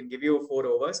bowl and he can give you 4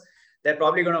 overs, they're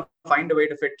probably going to find a way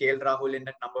to fit KL Rahul in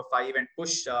at number 5 and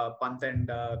push Pant and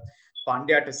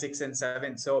Pandya to 6 and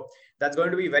 7. So that's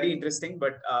going to be very interesting.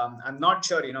 But I'm not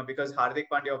sure, because Hardik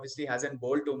Pandya obviously hasn't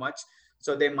bowled too much.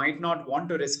 So they might not want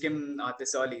to risk him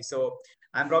this early. So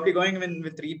I'm probably going in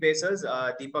with 3 pacers,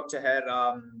 Deepak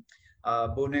Chahar,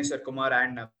 Bhuvneshwar Kumar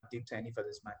and Navdeep Saini for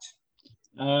this match.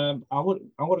 I would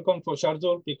have gone for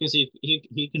Shardul because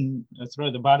he can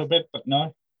throw the bat a bit, but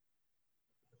no.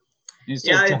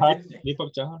 instead of Yeah,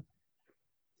 Deepak Chahar?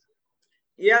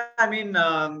 yeah. I mean,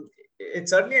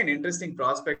 it's certainly an interesting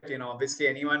prospect. Obviously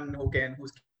anyone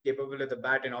who's capable of the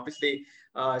bat, and obviously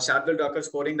Shardul Thakur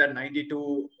scoring that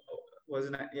 92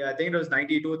 yeah, I think it was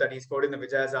 92 that he scored in the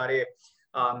Vijay Hazare.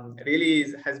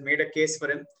 Really has made a case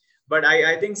for him. But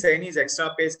I think Saini's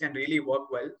extra pace can really work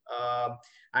well.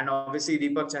 And obviously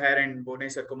Deepak Chahar and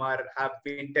Bhuvneshwar Kumar have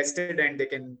been tested and they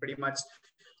can pretty much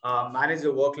manage the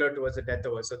workload towards the death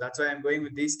over. So that's why I'm going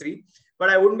with these three. But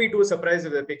I wouldn't be too surprised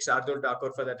if they pick Shardul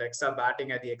Thakur for that extra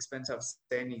batting at the expense of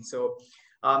Saini. So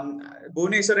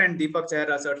Bhuvneshwar and Deepak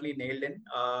Chahar are certainly nailed in.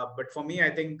 But for me, I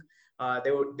think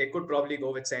they could probably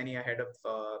go with Saini ahead of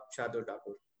Shardul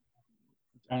Thakur.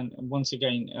 And once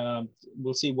again,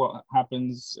 we'll see what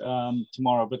happens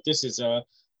tomorrow. But this is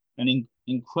an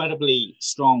incredibly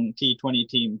strong T20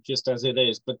 team, just as it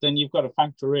is. But then you've got to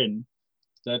factor in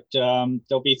that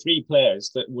there'll be three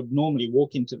players that would normally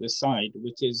walk into this side,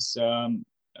 which is, in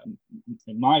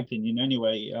my opinion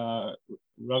anyway,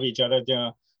 Ravi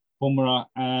Jadeja, Bumrah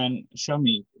and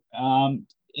Shami.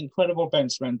 Incredible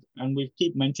bench strength, and we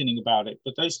keep mentioning about it,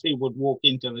 but those three would walk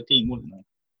into the team, wouldn't they?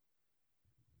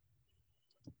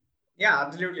 Yeah,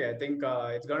 absolutely. I think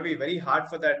it's going to be very hard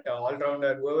for that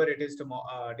all-rounder, whoever it is,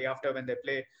 day after when they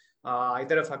play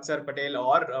either of Akshar Patel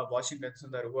or Washington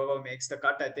Sundar, whoever makes the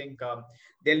cut. I think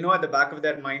they'll know at the back of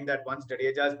their mind that once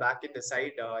Jadeja is back in the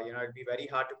side, it'll be very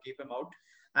hard to keep him out.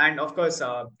 And of course,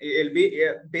 it'll be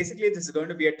basically this is going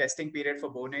to be a testing period for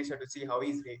Bhuvneshwar to see how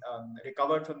he's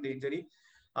recovered from the injury,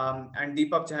 and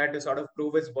Deepak Chahar to sort of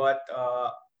prove his worth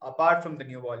apart from the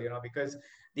new ball. Because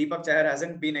Deepak Chahar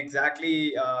hasn't been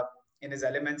exactly in his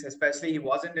elements, especially he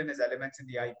wasn't in his elements in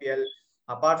the IPL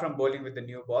apart from bowling with the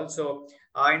new ball. So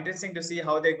interesting to see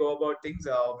how they go about things.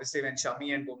 Obviously, when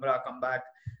Shami and Bumrah come back,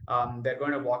 they're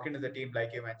going to walk into the team like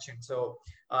you mentioned. So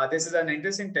this is an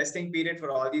interesting testing period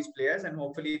for all these players, and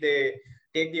hopefully they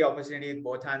take the opportunity with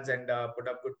both hands and put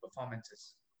up good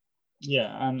performances.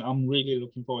 Yeah, and I'm really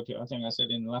looking forward to it. I think I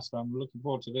said in the last time, I'm looking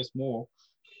forward to this more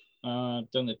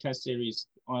than the Test series.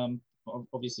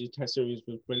 Obviously, the Test series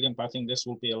was brilliant, but I think this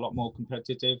will be a lot more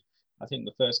competitive. I think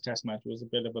the first Test match was a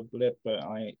bit of a blip, but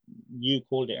you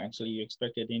called it actually. You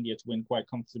expected India to win quite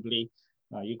comfortably.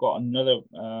 You got another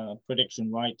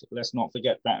prediction right. Let's not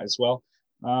forget that as well.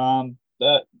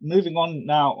 But moving on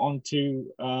now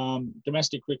to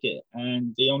domestic cricket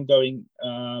and the ongoing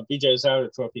Vijay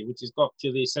Hazare Trophy, which has got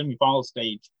to the semi-final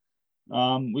stage.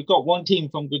 We've got one team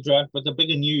from Gujarat, but the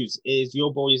bigger news is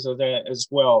your boys are there as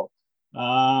well.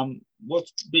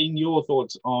 What's been your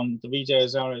thoughts on the Vijay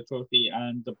Hazare Trophy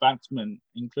and the batsmen,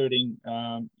 including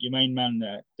your main man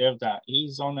there, Devdutt?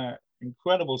 He's on an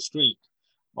incredible streak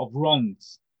of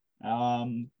runs.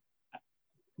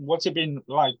 What's it been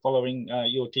like following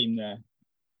your team there?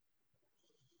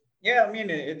 Yeah, I mean,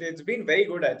 it's been very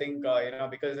good, I think,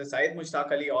 because the Syed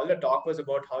Mushtaq Ali, all the talk was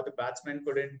about how the batsmen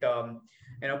couldn't,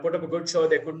 put up a good show.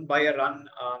 They couldn't buy a run.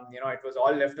 It was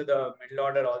all left to the middle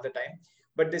order all the time.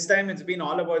 But this time it's been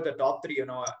all about the top three,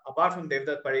 apart from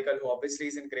Devdutt Padikkal, who obviously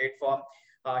is in great form.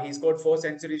 He scored 4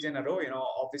 centuries in a row,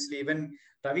 obviously even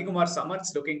Ravi Kumar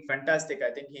Samarth's looking fantastic.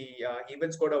 I think he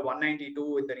even scored a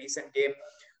 192 in the recent game.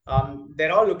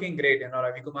 They're all looking great,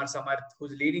 Ravi Kumar Samarth,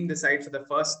 who's leading the side for the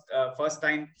first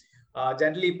time.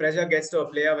 Generally, pressure gets to a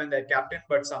player when they're captain,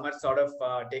 but Samar sort of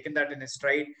taken that in his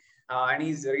stride. And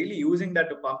he's really using that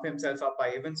to pump himself up.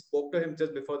 I even spoke to him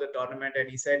just before the tournament, and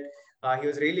he said he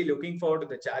was really looking forward to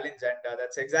the challenge, and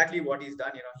that's exactly what he's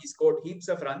done. He scored heaps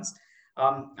of runs.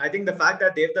 I think the fact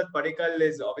that Devdutt Padikkal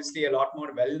is obviously a lot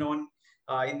more well known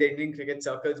in the Indian cricket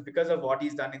circles because of what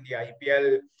he's done in the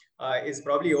IPL is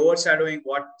probably overshadowing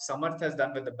what Samarth has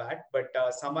done with the bat. But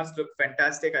Samarth looked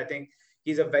fantastic. I think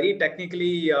he's a very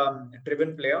technically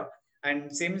driven player,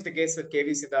 and same is the case with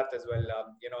KV Siddharth as well.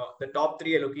 The top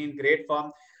three are looking in great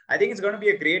form. I think it's going to be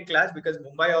a great clash because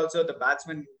Mumbai also, the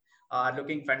batsmen are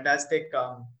looking fantastic.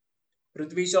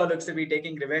 Prithvi Shaw looks to be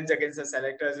taking revenge against the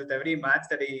selectors with every match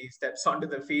that he steps onto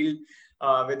the field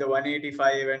with the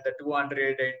 185 and the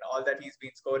 200 and all that he's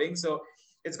been scoring. So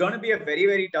it's going to be a very,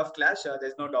 very tough clash.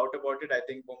 There's no doubt about it. I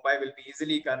think Mumbai will be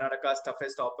easily Karnataka's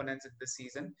toughest opponents in this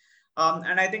season.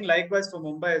 And I think likewise for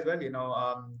Mumbai as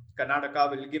well,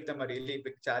 Karnataka will give them a really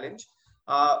big challenge.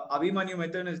 Abhimanyu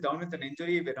Mithun is down with an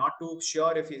injury. We're not too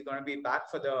sure if he's going to be back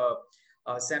for the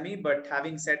semi. But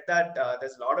having said that,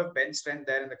 there's a lot of bench strength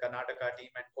there in the Karnataka team,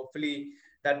 and hopefully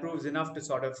that proves enough to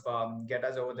sort of get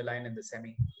us over the line in the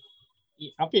semi.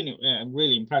 I've been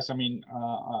really impressed. I mean,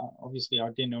 obviously, I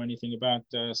didn't know anything about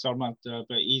Sarmat,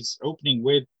 but he's opening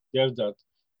with Devdutt,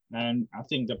 and I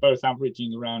think they're both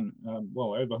averaging around,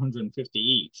 over 150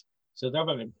 each. So they're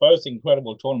having both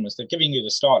incredible tournaments. They're giving you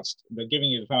the starts. They're giving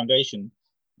you the foundation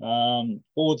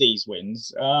for these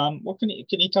wins. What can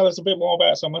you tell us a bit more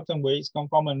about some of them, where he's come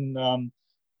from, and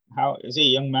how is he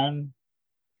a young man?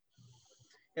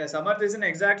 Yeah, Samarth isn't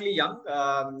exactly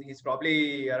young. He's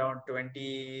probably around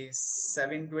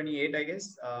 27, 28, I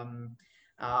guess.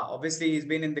 Obviously, he's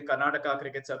been in the Karnataka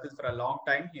cricket circles for a long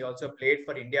time. He also played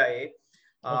for India A.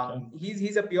 Okay.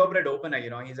 He's a purebred opener.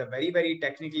 He's a very, very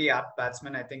technically apt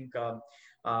batsman. I think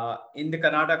in the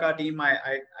Karnataka team,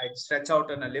 I'd stretch out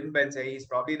on a limb and say he's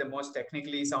probably the most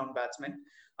technically sound batsman,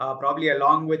 probably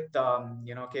along with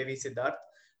KV Siddharth.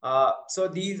 So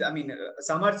these, I mean,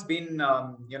 Samarth's been,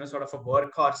 sort of a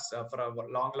workhorse for a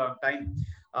long, long time.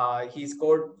 He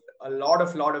scored a lot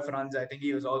of runs. I think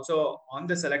he was also on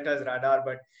the selectors' radar,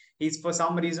 but he's for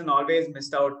some reason always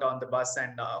missed out on the bus.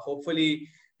 And hopefully,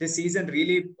 this season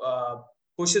really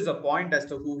pushes a point as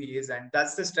to who he is, and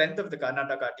that's the strength of the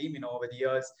Karnataka team. Over the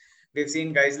years, we've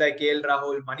seen guys like KL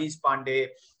Rahul, Manish Pandey,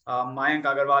 Mayank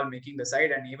Agarwal making the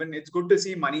side, and even it's good to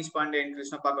see Manish Pandey and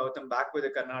Krishnappa Gautam back with the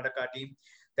Karnataka team.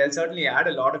 They'll certainly add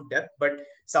a lot of depth. But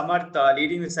Samarth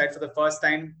leading the side for the first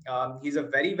time, he's a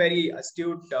very, very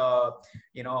astute,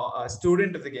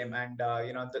 student of the game, and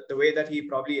the way that he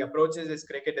probably approaches his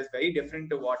cricket is very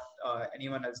different to what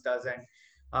anyone else does.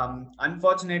 And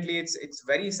unfortunately, it's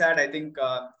very sad. I think,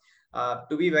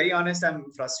 to be very honest,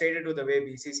 I'm frustrated with the way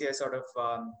BCCI sort of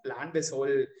planned this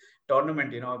whole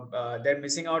tournament. They're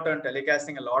missing out on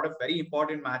telecasting a lot of very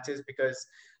important matches because,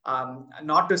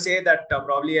 not to say that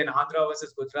probably an Andhra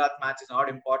versus Gujarat match is not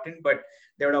important, but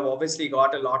they would have obviously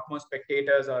got a lot more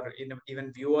spectators or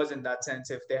even viewers in that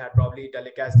sense if they had probably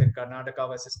telecasted Karnataka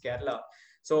versus Kerala.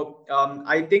 So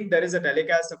I think there is a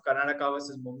telecast of Karnataka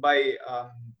versus Mumbai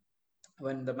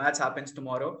when the match happens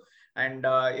tomorrow. And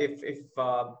if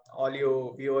all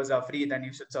you viewers are free, then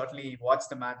you should certainly watch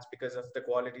the match because of the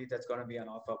quality that's going to be on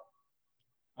offer.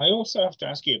 I also have to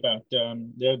ask you about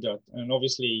Devdutt, and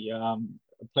obviously a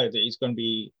player that he's going to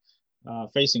be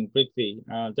facing Prithvi.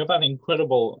 They've had an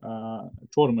incredible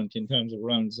tournament in terms of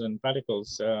runs, and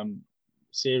Patik's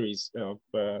series of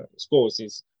scores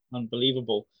is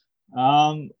unbelievable.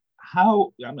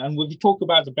 How, and we've talked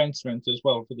about the bench strength as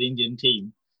well for the Indian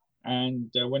team.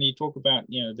 And when you talk about,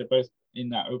 they're both in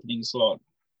that opening slot,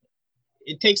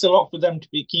 it takes a lot for them to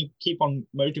keep on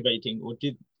motivating, or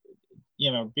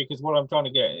because what I'm trying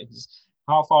to get is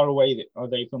how far away are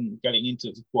they from getting into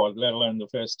the squad, let alone the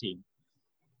first team?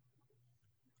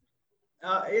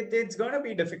 It's going to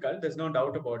be difficult. There's no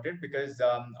doubt about it because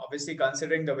obviously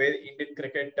considering the way Indian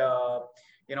cricket,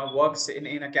 works in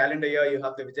a calendar year, you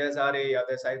have the Vijay Hazare, you have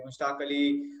the Syed Mushtaq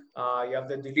Ali, you have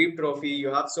the Duleep Trophy, you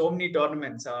have so many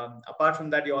tournaments. Apart from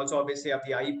that, you also obviously have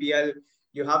the IPL,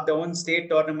 you have the own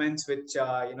state tournaments, which,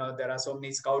 there are so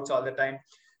many scouts all the time.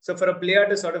 So for a player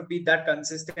to sort of be that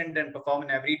consistent and perform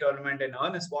in every tournament and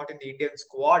earn a spot in the Indian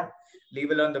squad, leave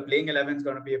alone the playing 11, is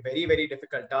going to be a very, very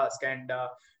difficult task. And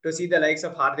to see the likes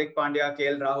of Hardik Pandya,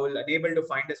 KL Rahul unable to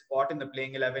find a spot in the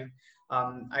playing 11,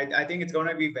 I think it's going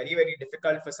to be very, very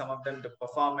difficult for some of them to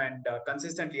perform and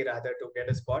consistently rather to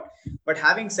get a spot. But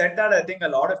having said that, I think a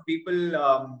lot of people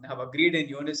have agreed in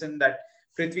unison that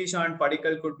Prithvi Shaw and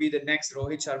Padikkal could be the next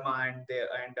Rohit Sharma and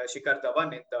Shikhar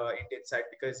Dhawan in the Indian side,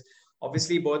 because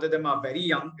obviously both of them are very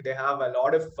young. They have a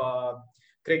lot of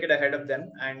cricket ahead of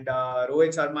them, and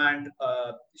Rohit Sharma and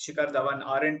Shikhar Dhawan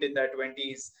aren't in their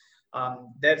 20s.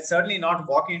 They're certainly not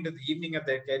walking into the evening of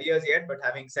their careers yet, but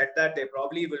having said that, they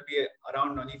probably will be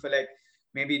around only for like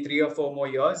maybe 3 or 4 more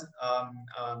years,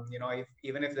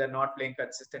 even if they're not playing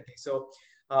consistently. So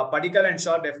Padikkal and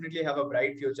Shaw definitely have a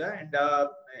bright future, and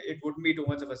it wouldn't be too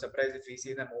much of a surprise if we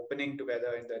see them opening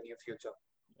together in the near future.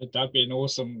 That'd be an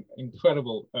awesome,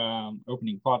 incredible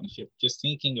opening partnership, just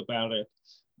thinking about it.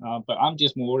 But I'm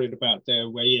just more worried about their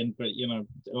way in. But,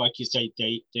 like you say,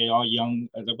 they are young.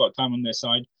 They've got time on their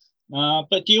side.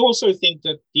 But do you also think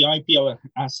that the IPL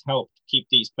has helped keep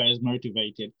these players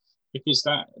motivated? Because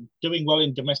that doing well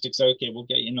in domestic circuit will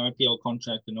get you an IPL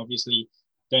contract, and obviously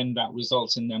then that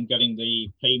results in them getting the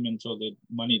payment or the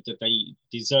money that they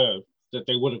deserve, that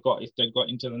they would have got if they got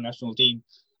into the national team.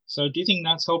 So do you think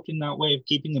that's helped in that way of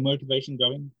keeping the motivation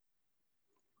going?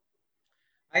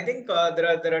 I think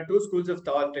there are two schools of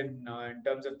thought in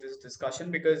terms of this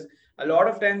discussion, because a lot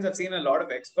of times I've seen a lot of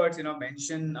experts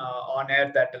mention on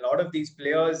air that a lot of these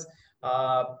players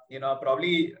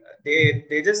probably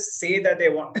they just say that they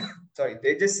want sorry,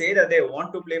 they just say that they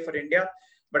want to play for India,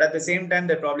 but at the same time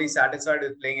they're probably satisfied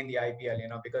with playing in the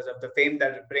IPL because of the fame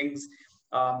that it brings.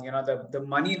 the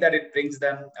money that it brings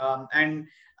them. And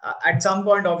at some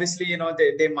point, obviously,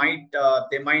 they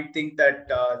might think that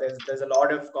there's a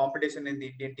lot of competition in the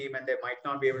Indian team and they might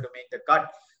not be able to make the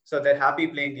cut. So they're happy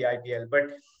playing the IPL. But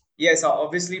yes,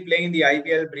 obviously playing the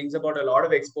IPL brings about a lot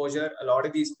of exposure. A lot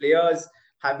of these players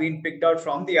have been picked out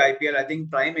from the IPL. I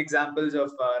think prime examples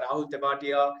of Rahul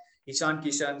Tewatia, Ishan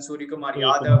Kishan, Suryakumar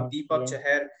Yadav, Kumar, Deepak yeah.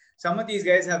 Chahar. Some of these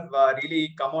guys have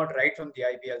really come out right from the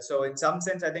IPL. So in some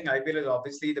sense, I think IPL is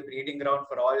obviously the breeding ground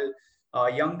for all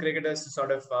young cricketers to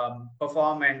sort of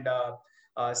perform and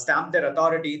stamp their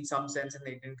authority in some sense in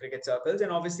the Indian cricket circles,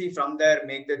 and obviously from there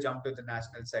make the jump to the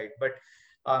national side. But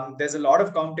there's a lot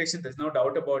of competition. There's no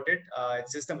doubt about it.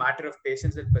 It's just a matter of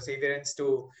patience and perseverance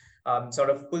to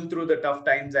sort of pull through the tough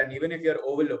times. And even if you're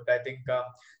overlooked, I think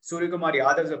Suryakumar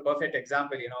Yadav is a perfect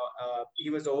example.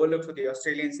 He was overlooked for the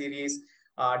Australian series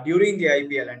during the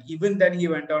IPL, and even then he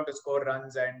went on to score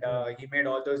runs and he made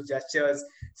all those gestures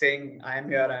saying, I'm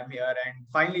here, and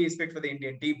finally he's picked for the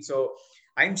Indian team. So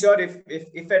I'm sure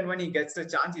if and when he gets the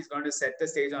chance, he's going to set the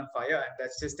stage on fire, and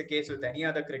that's just the case with any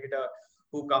other cricketer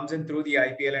who comes in through the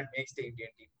IPL and makes the Indian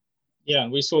team. Yeah,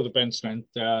 we saw the bench strength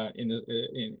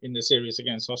in the series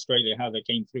against Australia, how they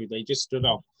came through. They just stood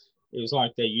up. It was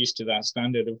like they're used to that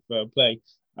standard of play.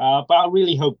 But I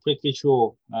really hope Prithvi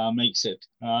Shaw makes it.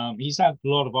 He's had a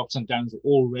lot of ups and downs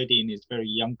already in his very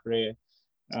young career.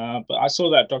 But I saw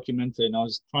that documentary and I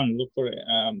was trying to look for it.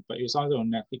 But it was either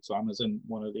on Netflix or Amazon,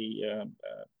 one of the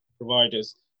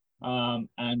providers.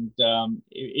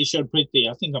 It showed Prithvi.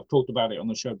 I think I've talked about it on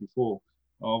the show before,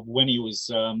 of when he was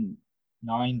 9,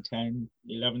 10,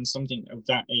 11, something of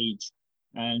that age.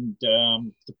 And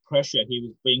the pressure he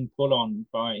was being put on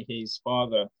by his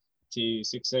father to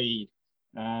succeed.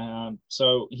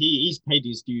 So he's paid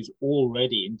his dues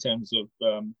already in terms of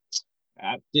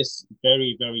at this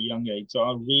very, very young age. So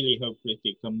I really hope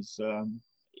Ricky comes,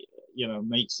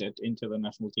 makes it into the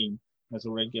national team as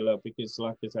a regular, because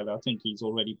like I said, I think he's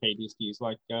already paid his dues.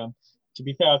 To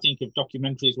be fair, I think if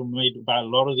documentaries were made about a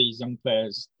lot of these young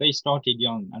players, they started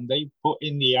young and they put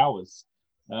in the hours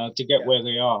to get where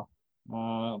they are.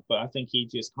 But I think he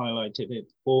just highlighted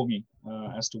it for me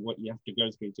as to what you have to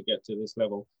go through to get to this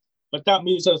level. But that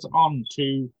moves us on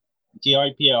to the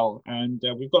IPL, and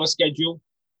we've got a schedule,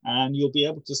 and you'll be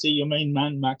able to see your main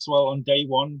man, Maxwell, on day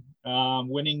one,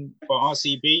 winning for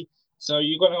RCB. So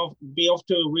you're going to be off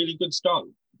to a really good start.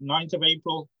 9th of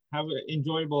April, have an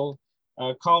enjoyable,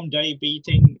 calm day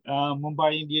beating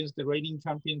Mumbai Indians, the reigning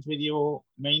champions, with your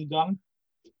main gun.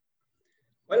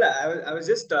 Well, I was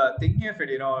just thinking of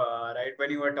it, right,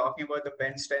 when you were talking about the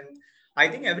bench strength. I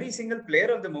think every single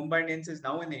player of the Mumbai Indians is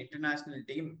now in the international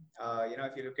team.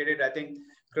 If you look at it, I think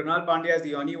Krunal Pandya is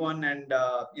the only one, and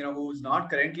who's not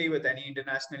currently with any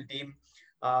international team.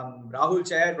 Rahul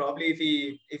Chahar,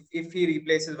 probably if he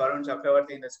replaces Varun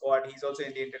Chakravarti in the squad, he's also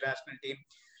in the international team.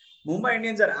 Mumbai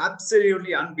Indians are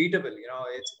absolutely unbeatable.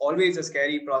 It's always a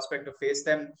scary prospect to face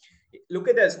them. Look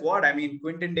at their squad. I mean,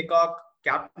 Quinton de Kock,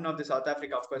 captain of the South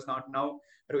Africa, of course, not now.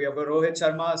 We have got Rohit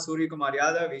Sharma, Suryakumar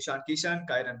Yadav, Ishan Kishan,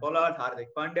 Kairan Pollard,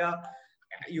 Hardik Pandya.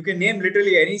 You can name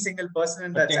literally any single person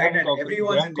in that side, and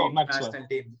everyone's in the international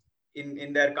team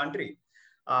in their country.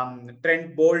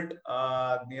 Trent Bolt,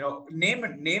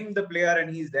 name the player,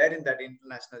 and he's there in that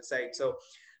international side. So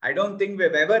I don't think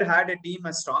we've ever had a team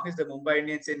as strong as the Mumbai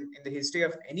Indians in the history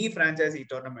of any franchisee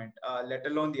tournament, let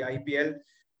alone the IPL.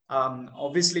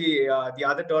 Obviously, the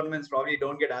other tournaments probably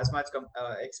don't get as much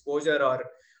exposure or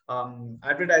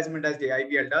advertisement as the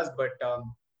IPL does, but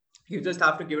you just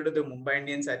have to give it to the Mumbai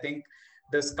Indians. I think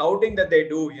the scouting that they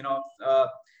do,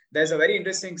 there's a very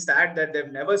interesting stat that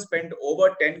they've never spent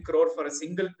over 10 crore for a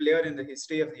single player in the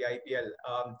history of the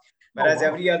IPL. Whereas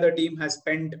every other team has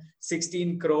spent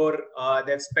 16 crore,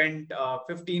 they've spent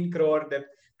 15 crore.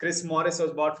 Chris Morris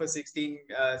was bought for 16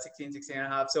 and a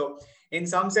half. So in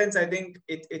some sense, I think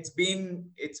it's been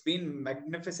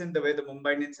magnificent the way the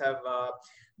Mumbai Indians have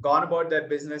gone about their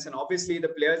business. And obviously the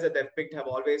players that they've picked have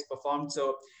always performed.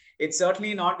 So it's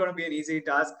certainly not going to be an easy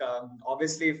task.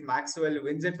 Obviously, if Maxwell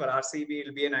wins it for RCB,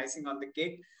 it'll be an icing on the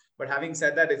cake. But having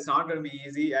said that, it's not going to be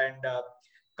easy. And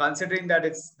considering that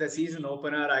it's the season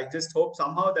opener, I just hope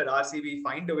somehow that RCB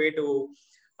find a way to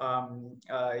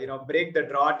break the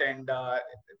drought and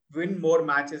win more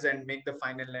matches and make the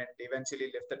final and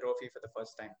eventually lift the trophy for the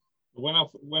first time. When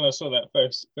I saw that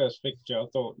first fixture, I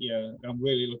thought, yeah, I'm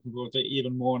really looking forward to it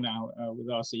even more now with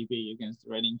RCB against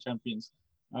the reigning champions.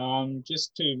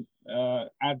 Just to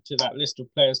add to that list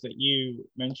of players that you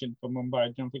mentioned for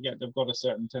Mumbai, don't forget they've got a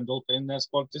certain Tendulkar in their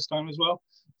squad this time as well.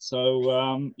 So,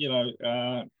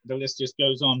 the list just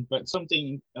goes on. But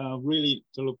something really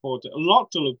to look forward to, a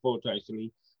lot to look forward to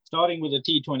actually, starting with the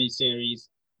T20 series,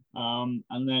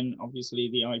 and then obviously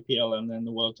the IPL and then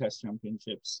the World Test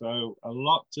Championships. So a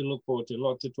lot to look forward to, a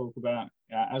lot to talk about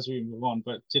as we move on.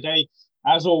 But today,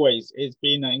 as always, it's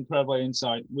been an incredible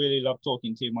insight. Really love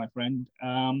talking to you, my friend.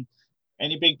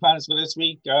 Any big plans for this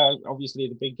week? Obviously,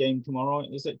 the big game tomorrow.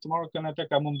 Is it tomorrow,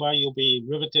 Karnataka, Mumbai? You'll be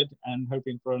riveted and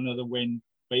hoping for another win.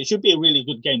 But it should be a really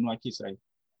good game, like you say.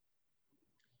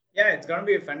 Yeah, it's going to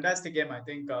be a fantastic game. I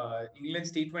think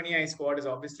England's T20I squad is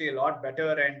obviously a lot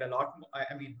better and a lot.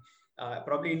 I mean,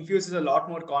 probably infuses a lot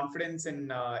more confidence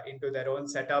into their own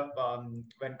setup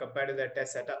when compared to their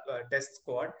test setup, test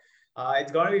squad.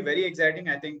 It's going to be very exciting.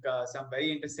 I think some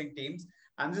very interesting teams.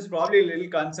 I'm just probably a little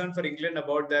concerned for England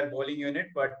about their bowling unit,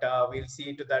 but we'll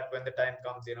see to that when the time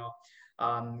comes.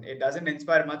 It doesn't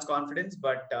inspire much confidence,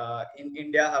 but in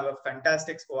India have a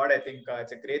fantastic squad. I think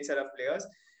it's a great set of players.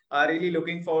 Really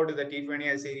looking forward to the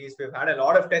T20I series. We've had a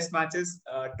lot of test matches,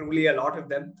 truly a lot of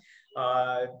them.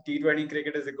 T20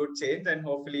 cricket is a good change, and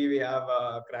hopefully we have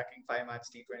a cracking 5-match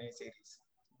T20 series.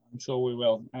 I'm sure we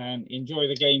will. And enjoy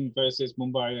the game versus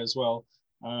Mumbai as well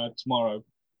tomorrow.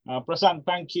 Prasen,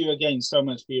 thank you again so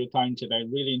much for your time today.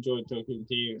 Really enjoyed talking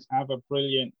to you. Have a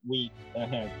brilliant week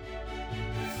ahead.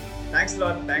 Thanks a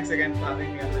lot. Thanks again for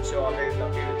having me on the show. Always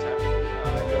lovely to chat.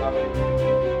 You have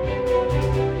a